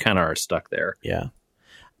on, you kind of are stuck there. Yeah.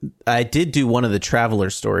 I did do one of the Traveler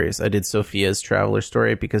stories. I did Sophia's Traveler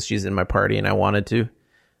story because she's in my party and I wanted to.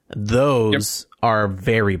 Those are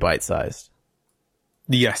very bite-sized.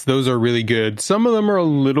 Yes, those are really good. Some of them are a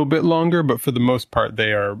little bit longer, but for the most part,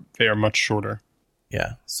 they are much shorter.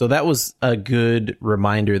 Yeah. So that was a good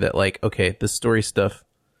reminder that, like, okay, the story stuff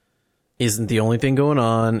isn't the only thing going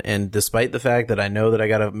on, and despite the fact that I know that I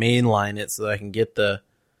got to mainline it so that I can get the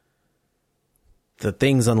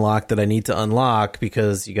things unlocked that I need to unlock,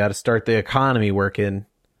 because you got to start the economy working,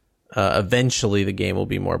 eventually the game will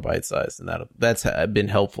be more bite-sized, and that's been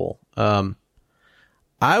helpful.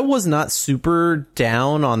 I was not super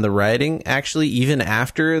down on the writing, actually, even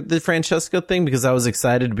after the Francesca thing, because I was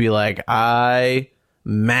excited to be like, I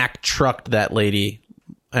Mack trucked that lady,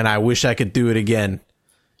 and I wish I could do it again.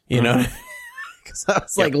 You know, because I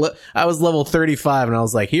was like, I was level 35 and I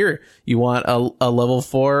was like, here, you want a level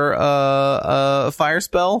 4 fire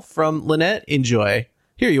spell from Lynette? Enjoy.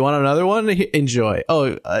 Here, you want another one? Enjoy.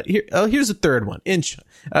 Here's a third one. Enjoy.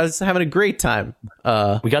 I was having a great time.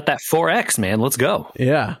 We got that 4X, man. Let's go.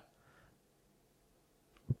 Yeah.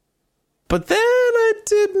 But then I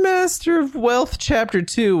did Master of Wealth Chapter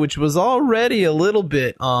 2, which was already a little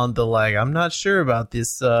bit on the like, I'm not sure about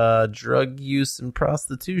this drug use and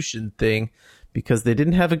prostitution thing, because they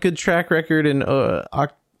didn't have a good track record in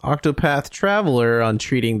Octopath Traveler on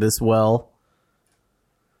treating this well.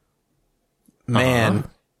 Man,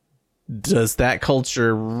 does that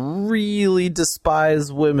culture really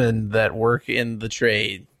despise women that work in the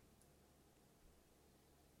trade?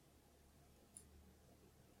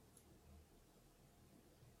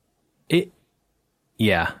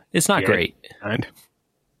 It's not great. I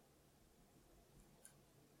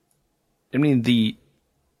mean,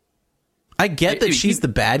 I get that she's the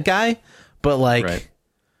bad guy, but like,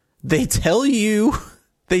 they tell you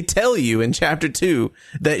in chapter 2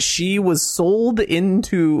 that she was sold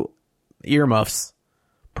into earmuffs,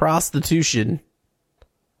 prostitution,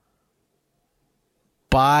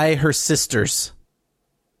 by her sisters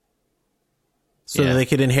so that they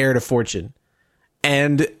could inherit a fortune.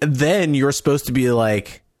 And then you're supposed to be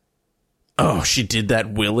like, oh, she did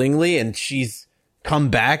that willingly and she's come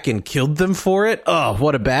back and killed them for it? Oh,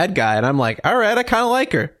 what a bad guy. And I'm like, all right, I kind of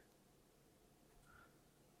like her.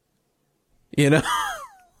 You know?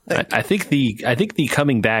 I think the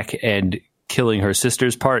coming back and killing her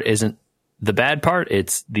sister's part isn't the bad part.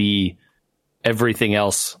 It's the everything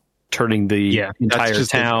else turning the entire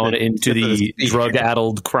town into the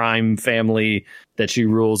drug-addled crime family that she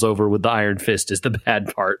rules over with the iron fist is the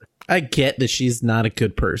bad part. I get that she's not a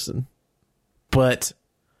good person, but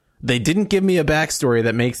They didn't give me a backstory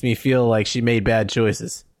that makes me feel like she made bad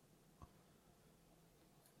choices.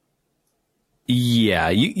 Yeah,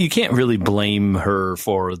 you can't really blame her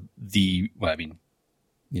for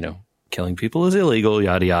killing people is illegal,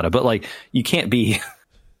 yada yada. But like, you can't be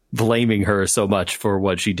blaming her so much for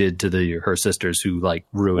what she did to her sisters who like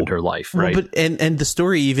ruined her life, right? Well, but and the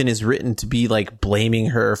story even is written to be like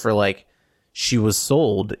blaming her for like she was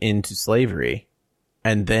sold into slavery,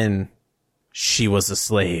 and then she was a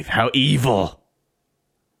slave. How evil!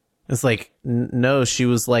 It's like no, she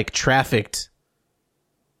was like trafficked.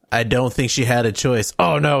 I don't think she had a choice.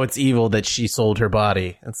 Oh no, it's evil that she sold her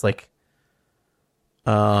body. It's like,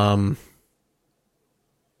 me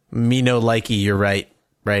no likey. You're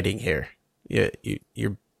writing here.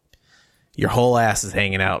 Your whole ass is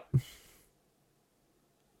hanging out.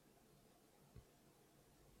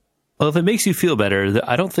 Well, if it makes you feel better,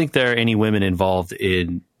 I don't think there are any women involved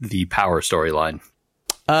in the Power storyline.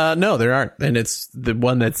 No, there aren't, and it's the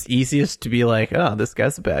one that's easiest to be like, oh, this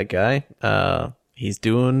guy's a bad guy. He's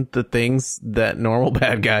doing the things that normal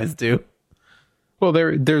bad guys do. Well,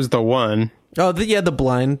 there's the one. Oh, the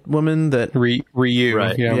blind woman that Ryu,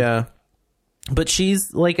 right? Yeah. But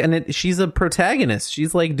she's like, she's a protagonist.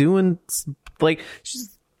 She's like doing like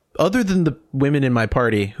she's other than the women in my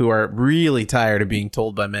party who are really tired of being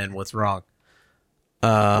told by men what's wrong.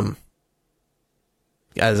 Guys,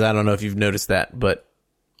 I don't know if you've noticed that, but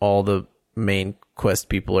all the main quest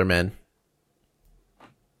people are men.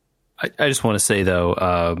 I just want to say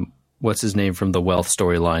though, what's his name from the Wealth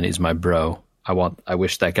storyline is my bro. I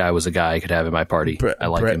wish that guy was a guy I could have in my party. I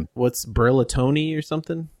like him. What's Berlatoni or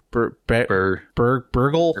something? Bergamo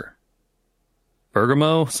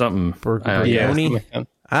something. Bergoni?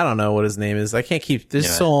 I don't know what his name is. I can't keep. There's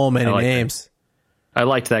so many names. I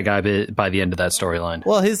liked that guy by the end of that storyline.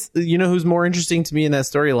 Well, who's more interesting to me in that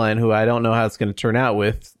storyline, who I don't know how it's going to turn out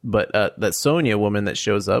with, but that Sonya woman that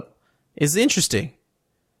shows up is interesting.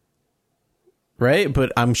 Right?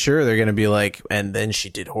 But I'm sure they're going to be like, and then she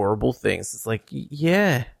did horrible things. It's like,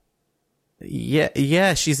 yeah,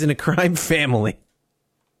 she's in a crime family.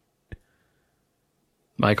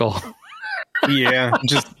 Michael. Yeah,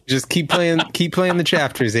 just keep playing the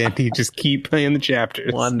chapters, Andy. Just keep playing the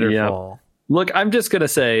chapters. Wonderful. Yeah. Look, I'm just going to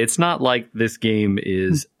say, it's not like this game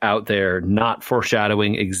is out there not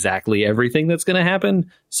foreshadowing exactly everything that's going to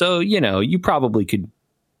happen. So, you probably could...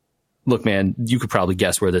 Look, man, you could probably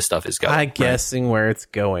guess where this stuff is going. I'm guessing where it's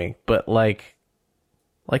going. But like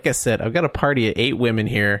I said, I've got a party of 8 women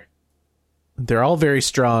here. They're all very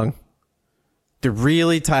strong. They're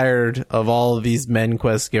really tired of all of these men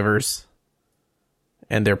quest givers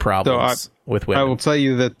and their problems with women. I will tell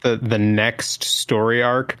you that the next story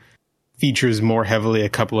arc features more heavily a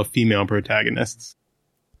couple of female protagonists.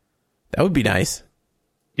 That would be nice.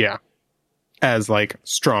 Yeah. As like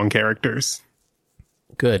strong characters.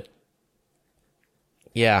 Good.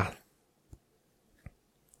 Yeah.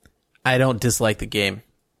 I don't dislike the game.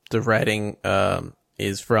 The writing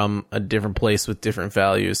is from a different place with different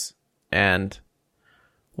values. And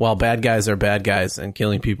while bad guys are bad guys and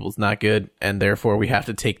killing people is not good, and therefore we have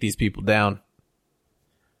to take these people down,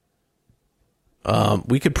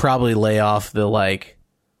 we could probably lay off the like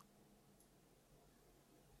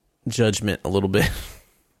judgment a little bit.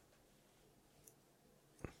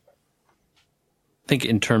 I think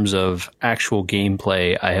in terms of actual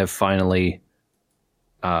gameplay, I have finally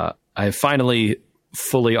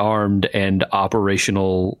fully armed and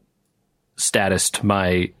operational statused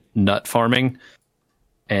my nut farming,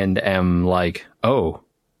 and am like, oh,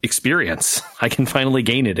 experience. I can finally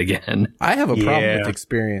gain it again. I have a problem with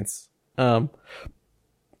experience. I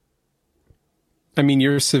mean,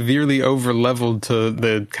 you're severely over leveled to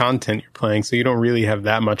the content you're playing, so you don't really have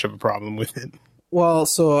that much of a problem with it. Well,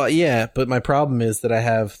 so but my problem is that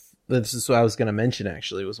this is what I was going to mention,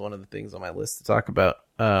 actually, was one of the things on my list to talk about.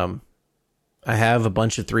 I have a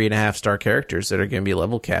bunch of 3.5-star characters that are going to be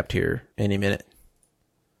level capped here any minute.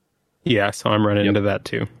 Yeah, so I'm running into that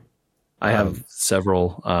too. I have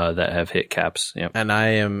several that have hit caps. Yep. And I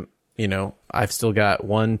am, I've still got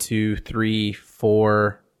 1, 2, 3,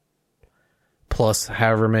 4, plus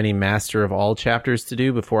however many Master of All chapters to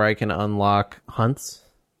do before I can unlock hunts.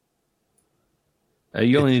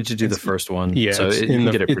 You only need to do the first one, so you can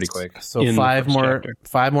get it pretty quick. So 5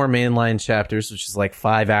 more mainline chapters, which is like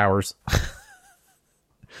 5 hours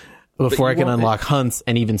before I can unlock hunts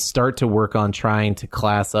and even start to work on trying to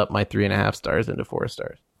class up my 3.5 stars into 4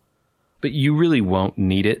 stars. But you really won't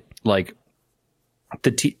need it. Like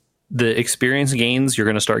the experience gains you're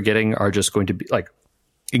going to start getting are just going to be like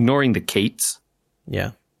ignoring the Kates.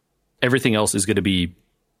 Yeah, everything else is going to be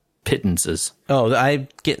pittances. Oh, I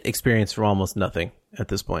get experience from almost nothing at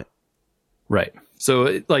this point. Right.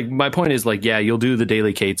 So, like, my point is, like, yeah, you'll do the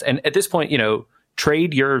daily Kates. And at this point,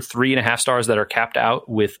 trade your 3.5 stars that are capped out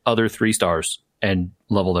with other 3 stars and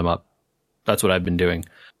level them up. That's what I've been doing.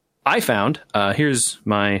 I found, here's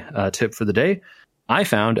my tip for the day. I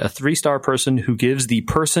found a 3-star person who gives the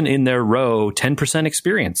person in their row 10%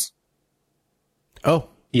 experience. Oh,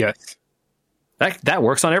 yes. That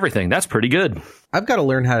works on everything. That's pretty good. I've got to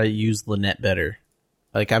learn how to use Lynette better.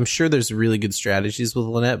 Like, I'm sure there's really good strategies with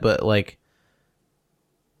Lynette, but, like,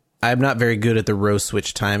 I'm not very good at the row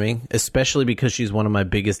switch timing, especially because she's one of my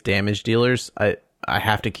biggest damage dealers. I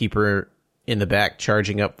have to keep her in the back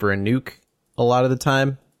charging up for a nuke a lot of the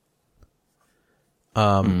time.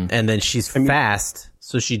 And then she's fast,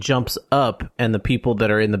 so she jumps up, and the people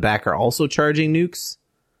that are in the back are also charging nukes.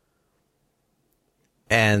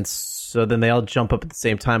 And so then they all jump up at the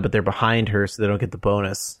same time, but they're behind her, so they don't get the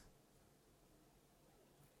bonus.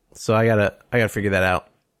 So I gotta figure that out.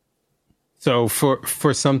 So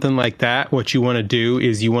for something like that, what you want to do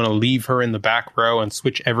is you want to leave her in the back row and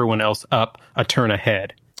switch everyone else up a turn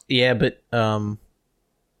ahead. Yeah, but then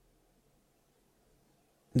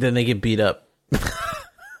they get beat up.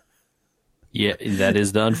 Yeah, that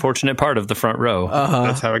is the unfortunate part of the front row.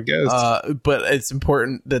 That's how it goes. But it's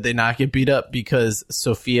important that they not get beat up because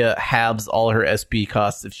Sophia halves all her SP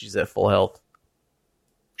costs if she's at full health.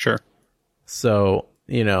 Sure. So,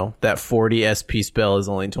 that 40 SP spell is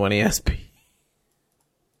only 20 SP.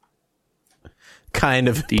 Kind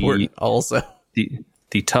of important also.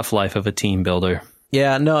 The tough life of a team builder.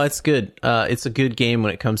 Yeah, no, it's good. It's a good game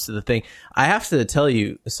when it comes to the thing. I have to tell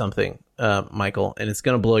you something, Michael, and it's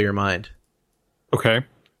going to blow your mind. Okay.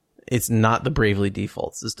 It's not the Bravely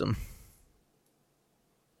default system.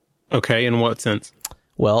 Okay, in what sense?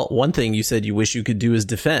 Well, one thing you said you wish you could do is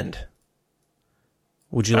defend.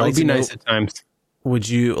 Would you that like would be to know, nice at times. Would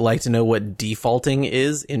you like to know what defaulting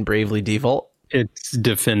is in Bravely Default? It's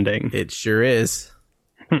defending. It sure is.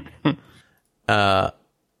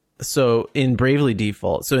 So in Bravely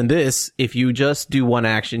Default, so in this, if you just do one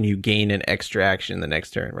action, you gain an extra action the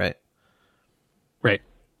next turn, right? Right.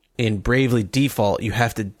 In Bravely Default, you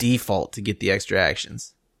have to default to get the extra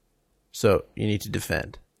actions. So you need to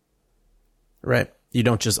defend. Right? You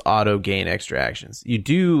don't just auto gain extra actions. You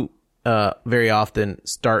do very often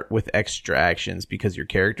start with extra actions because your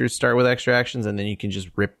characters start with extra actions, and then you can just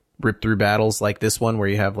rip through battles like this one where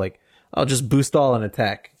you have like, I'll just boost all and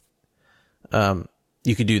attack.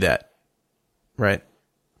 You could do that, right?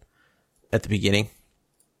 At the beginning.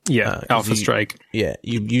 Yeah, Alpha Strike. Yeah,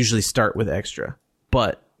 you usually start with extra,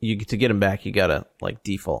 but to get them back, you gotta like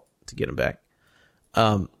default to get them back.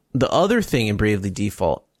 The other thing in Bravely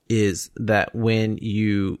Default is that when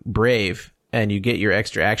you brave and you get your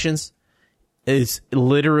extra actions, it's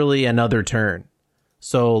literally another turn.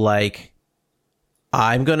 So like,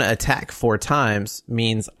 I'm going to attack 4 times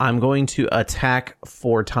means I'm going to attack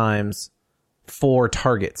 4 times 4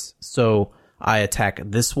 targets. So I attack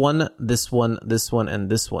this one, this one, this one, and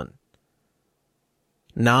this one.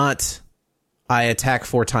 Not I attack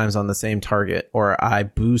 4 times on the same target, or I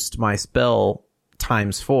boost my spell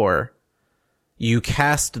times 4. You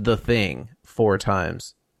cast the thing 4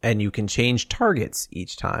 times, and you can change targets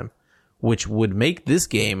each time, which would make this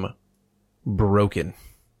game broken.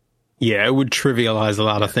 Yeah, it would trivialize a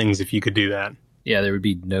lot of things if you could do that. Yeah, there would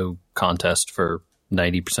be no contest for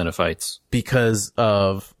 90% of fights. Because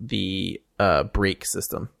of the break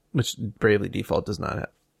system, which Bravely Default does not have.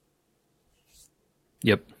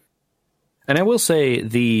 Yep. And I will say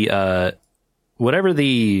the whatever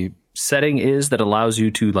the setting is that allows you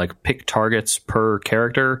to like pick targets per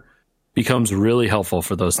character becomes really helpful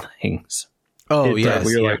for those things. Oh, yes.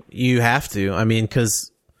 You have to. I mean,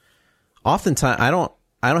 because oftentimes I don't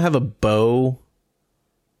have a bow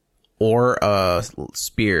or a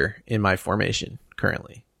spear in my formation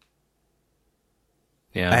currently.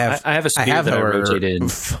 Yeah, I have a spear that I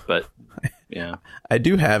rotated, but yeah. I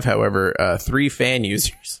do have, however, 3 fan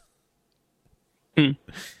users.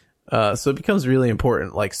 So it becomes really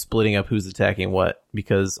important, like splitting up who's attacking what,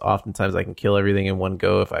 because oftentimes I can kill everything in one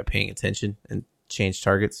go if I'm paying attention and change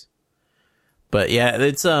targets. But yeah,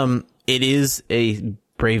 it is a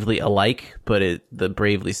Bravely alike, but the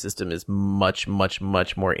Bravely system is much, much,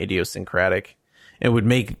 much more idiosyncratic. It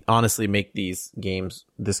would honestly make this game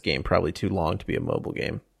probably too long to be a mobile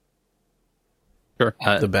game. Sure.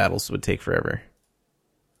 The battles would take forever.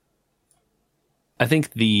 I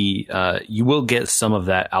think you will get some of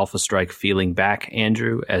that Alpha Strike feeling back,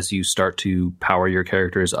 Andrew, as you start to power your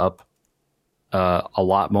characters up a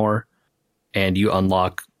lot more, and you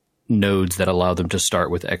unlock nodes that allow them to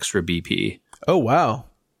start with extra BP. Oh, wow.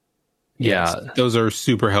 Yeah. Yes, those are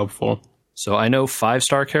super helpful. So I know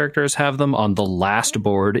 5-star characters have them on the last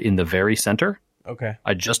board in the very center. Okay.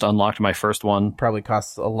 I just unlocked my first one. Probably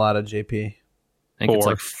costs a lot of JP. I think it's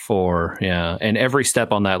like 4, yeah. And every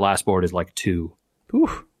step on that last board is like 2.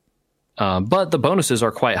 Oof. But the bonuses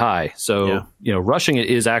are quite high. So, rushing it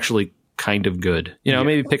is actually kind of good.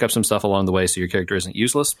 Maybe pick up some stuff along the way so your character isn't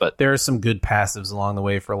useless. But there are some good passives along the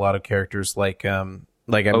way for a lot of characters. Like I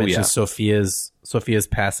mentioned, Sophia's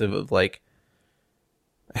passive of like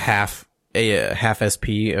half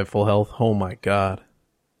SP at full health. Oh my god.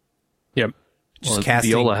 Yep. Just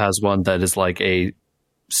casting. Viola has one that is like a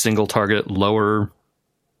single target, lower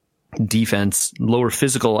defense, lower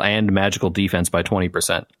physical and magical defense by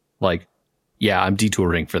 20%. Like, yeah, I'm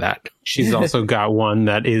detouring for that. She's also got one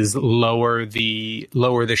that is lower the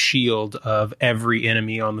shield of every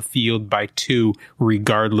enemy on the field by 2,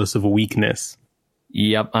 regardless of weakness.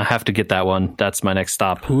 Yep, I have to get that one. That's my next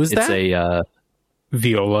stop. Who is that? It's a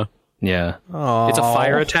Viola. Yeah. Aww. It's a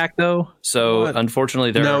fire attack though. So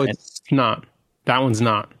unfortunately it's not. That one's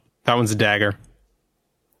not. That one's a dagger.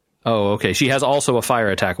 Oh, okay. She has also a fire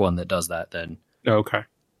attack one that does that then. Okay.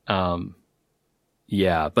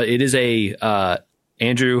 Yeah, but it is a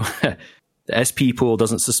Andrew, the SP pool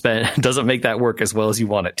doesn't make that work as well as you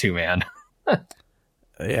want it to, man.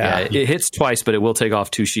 Yeah, it hits twice, but it will take off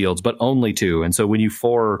 2 shields, but only 2. And so when you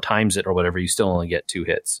 4 times it or whatever, you still only get 2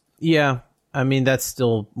 hits. Yeah, I mean, that's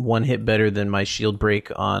still 1 hit better than my shield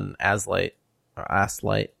break on Aslight,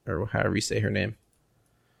 or however you say her name.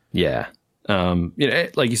 Yeah.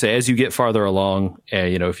 Like you say, as you get farther along,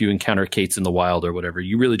 if you encounter Kates in the wild or whatever,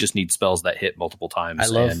 you really just need spells that hit multiple times.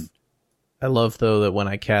 I love though that when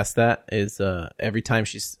I cast that is every time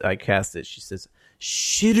I cast it, she says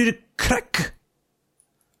shield crack.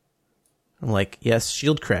 I'm like, yes,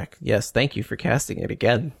 shield crack. Yes, thank you for casting it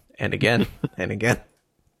again and again and again.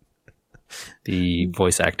 The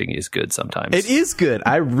voice acting is good sometimes. It is good.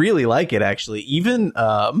 I really like it actually. Even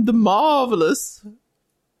the marvelous.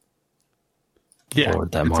 Yeah,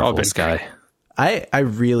 Lord, that marvelous guy. I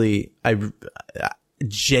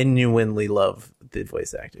genuinely love the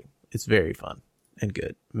voice acting. It's very fun and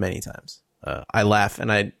good many times. I laugh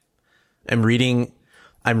and I'm reading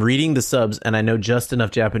the subs and I know just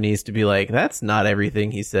enough Japanese to be like, that's not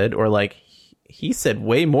everything he said, or like he said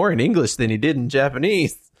way more in English than he did in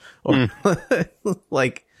Japanese. Or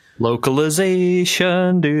like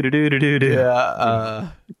localization.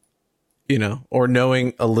 Yeah. Or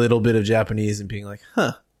knowing a little bit of Japanese and being like,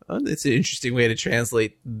 it's an interesting way to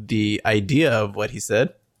translate the idea of what he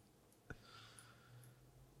said.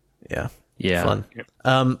 Yeah. Yeah. Fun.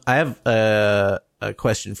 I have a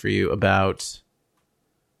question for you about,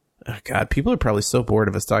 oh God, people are probably so bored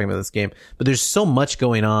of us talking about this game, but there's so much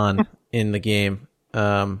going on in the game.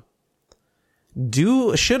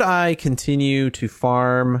 Should I continue to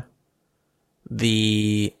farm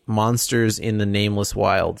the monsters in the Nameless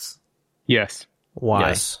Wilds? Yes. Why?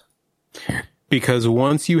 Yes. Because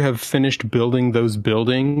once you have finished building those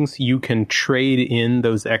buildings, you can trade in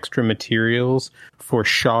those extra materials for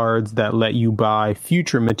shards that let you buy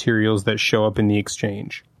future materials that show up in the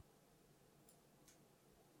exchange.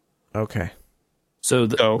 Okay. So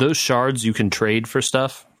those shards you can trade for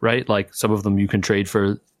stuff, right? Like some of them you can trade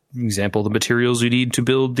for example, the materials you need to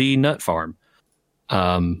build the nut farm.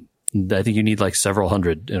 I think you need like several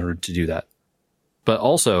hundred in order to do that. But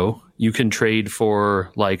also you can trade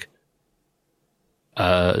for like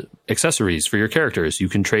accessories for your characters. You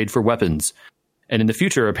can trade for weapons. And in the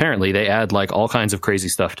future, apparently, they add like all kinds of crazy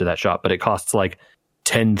stuff to that shop, but it costs like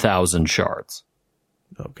 10,000 shards.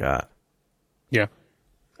 Oh, God. Yeah.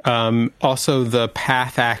 Also, the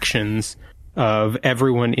path actions of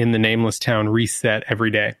everyone in the Nameless Town reset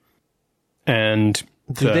every day. And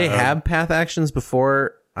do they have path actions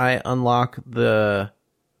before I unlock the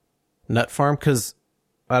nut farm? Because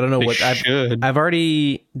I don't know what I've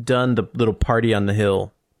already done the little party on the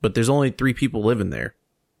hill, but there's only 3 people living there.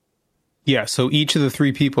 Yeah, so each of the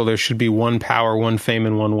 3 people, there should be 1 power, 1 fame,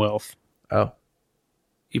 and 1 wealth. Oh.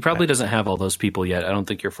 He probably doesn't have all those people yet. I don't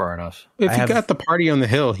think you're far enough. If you got the party on the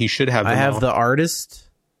hill, he should have them I have all. the artist.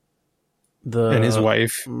 And his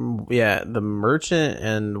wife. Yeah, the merchant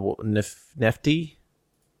and Nefty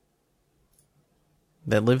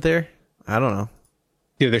that live there. I don't know.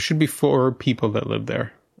 Yeah, there should be 4 people that live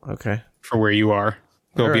there. Okay. For where you are.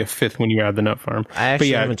 There'll be a 5th when you add the nut farm. I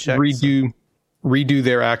actually haven't checked. Redo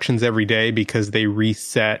their actions every day because they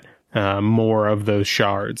reset more of those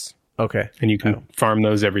shards. Okay. And you can farm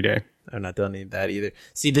those every day. I've not done any of that either.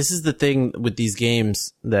 See, this is the thing with these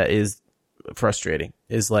games that is frustrating.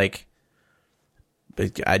 Is like,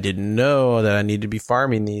 I didn't know that I need to be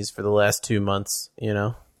farming these for the last 2 months, you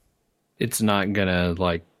know? It's not going to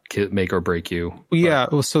like make or break you. Yeah.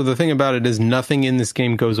 Well, so the thing about it is nothing in this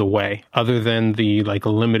game goes away other than the like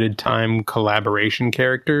limited time collaboration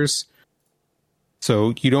characters.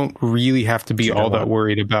 So you don't really have to be all that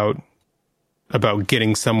worried about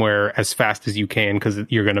getting somewhere as fast as you can because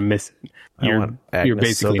you're going to miss it. You're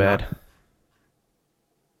basically so bad. not.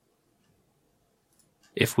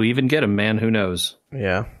 If we even get him, man, who knows?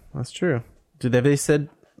 Yeah, that's true. Have they said?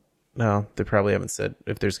 No, they probably haven't said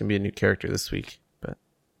if there's going to be a new character this week. But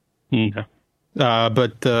no.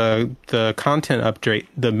 But the content update,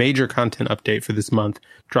 the major content update for this month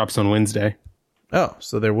drops on Wednesday. Oh,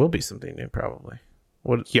 so there will be something new, probably.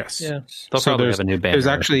 What? Yes. Yeah. They'll probably have a new banner. There's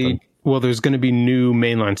actually, there's going to be new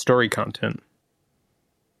mainline story content.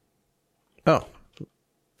 Oh.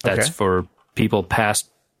 That's for people past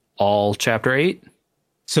all Chapter 8?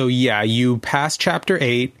 So, yeah, you pass Chapter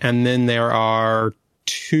 8, and then there are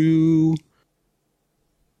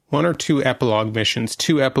one or two epilogue missions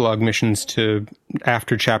to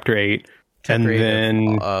after Chapter 8. Chapter 8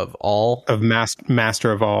 then of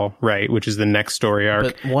Master of All, right, which is the next story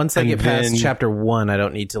arc. But once I get past Chapter 1, I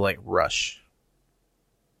don't need to like rush.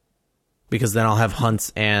 Because then I'll have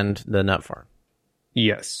hunts and the nut farm.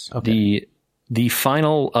 Yes. Okay. The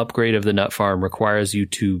final upgrade of the nut farm requires you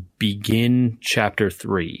to begin Chapter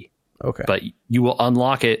 3. Okay. But you will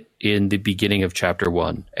unlock it in the beginning of Chapter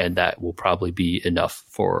 1, and that will probably be enough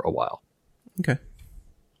for a while. Okay.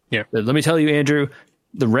 Yeah. Let me tell you, Andrew,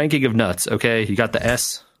 the ranking of nuts, okay? You got the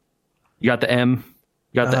S, you got the M,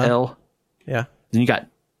 you got the L. Yeah. Then you got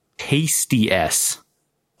Tasty S.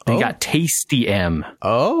 Then you got Tasty M.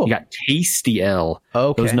 Oh. You got Tasty L.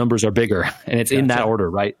 Okay. Those numbers are bigger, and it's in that order,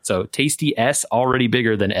 right? So Tasty S already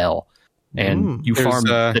bigger than L. And you farm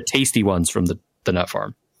the tasty ones from the nut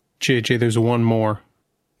farm. JJ, there's one more.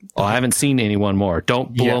 Oh, I haven't seen anyone more.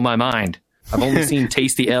 Don't blow my mind. I've only seen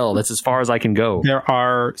Tasty L. That's as far as I can go. There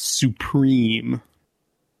are Supreme.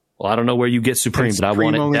 Well, I don't know where you get Supreme, but I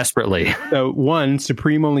want it desperately. So, one,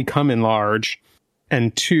 Supreme only come in large.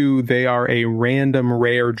 And two, they are a random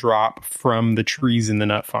rare drop from the trees in the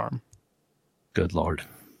nut farm. Good Lord.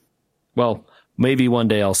 Well, maybe one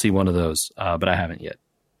day I'll see one of those, but I haven't yet.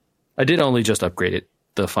 I did only just upgrade it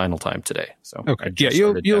the final time today. So okay,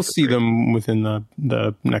 yeah, you'll see them within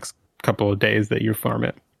the next couple of days that you farm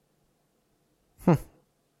it.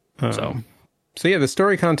 So yeah, the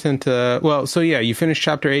story content. You finish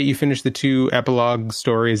Chapter 8, you finish the 2 epilogue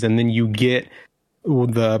stories, and then you get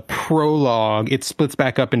the prologue. It splits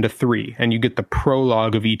back up into 3, and you get the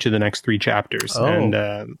prologue of each of the next 3 chapters. Oh.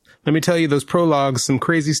 And let me tell you, those prologues, some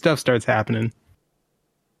crazy stuff starts happening.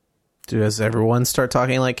 Does everyone start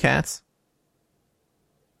talking like cats?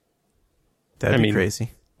 That'd be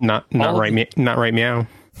crazy. Not right meow.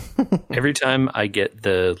 Every time I get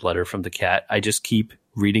the letter from the cat, I just keep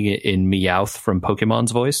reading it in Meowth from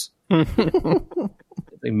Pokemon's voice. Like,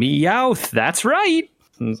 Meowth, that's right.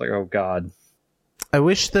 And it's like, oh God. I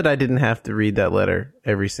wish that I didn't have to read that letter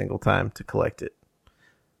every single time to collect it.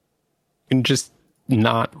 And just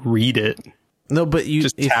not read it. No, but you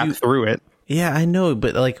just tap through it. Yeah, I know,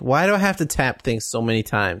 but like, why do I have to tap things so many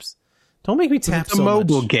times? Don't make me tap so much. It's a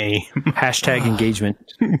mobile game. Hashtag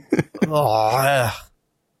engagement.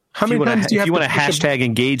 How many times do you have to hashtag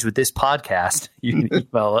engage with this podcast? You can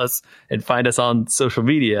email us and find us on social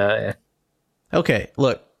media. Okay,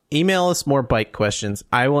 look, email us more bike questions.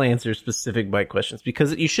 I will answer specific bike questions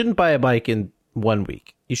because you shouldn't buy a bike in 1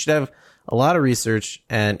 week. You should have a lot of research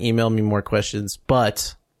and email me more questions,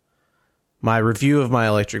 but my review of my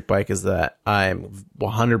electric bike is that I'm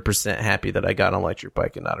 100% happy that I got an electric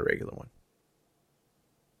bike and not a regular one.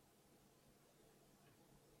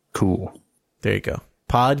 Cool. There you go.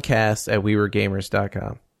 Podcast at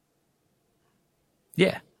wewergamers.com.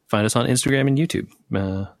 Yeah. Find us on Instagram and YouTube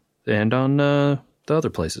and on the other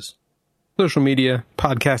places. Social media,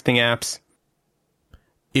 podcasting apps.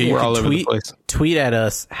 We're all over the place. Tweet at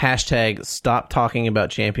us, hashtag stop talking about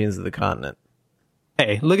Champions of the Continent.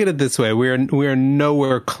 Hey, look at it this way. We are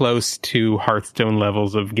nowhere close to Hearthstone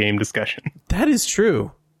levels of game discussion. That is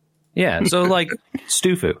true. Yeah, so like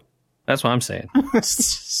Stufu. That's what I'm saying. But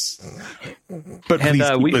please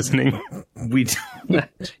keep listening.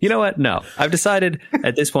 You know what? No, I've decided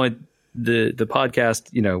at this point the podcast.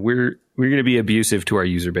 You know, we're going to be abusive to our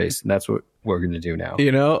user base, and that's what we're going to do now.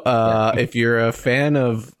 You know, if you're a fan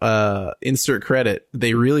of insert credit,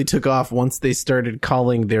 they really took off once they started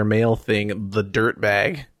calling their mail thing the Dirt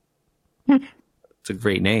Bag. It's a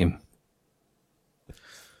great name.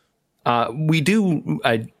 We do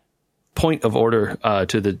a point of order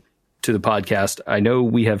to the podcast. I know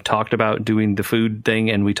we have talked about doing the food thing,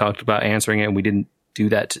 and we talked about answering it, and we didn't do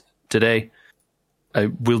that today.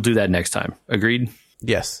 We'll do that next time. Agreed?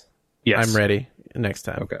 Yes. Yes. I'm ready next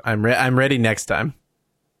time. Okay. I'm ready next time.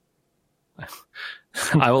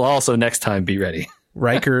 I will also next time be ready.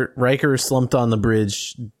 Riker slumped on the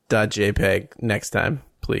bridge .jpg next time,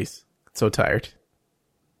 please. So tired.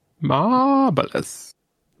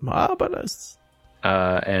 Marvelous.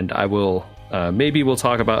 And I will maybe we'll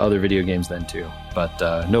talk about other video games then too, but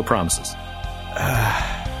no promises.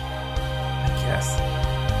 I guess.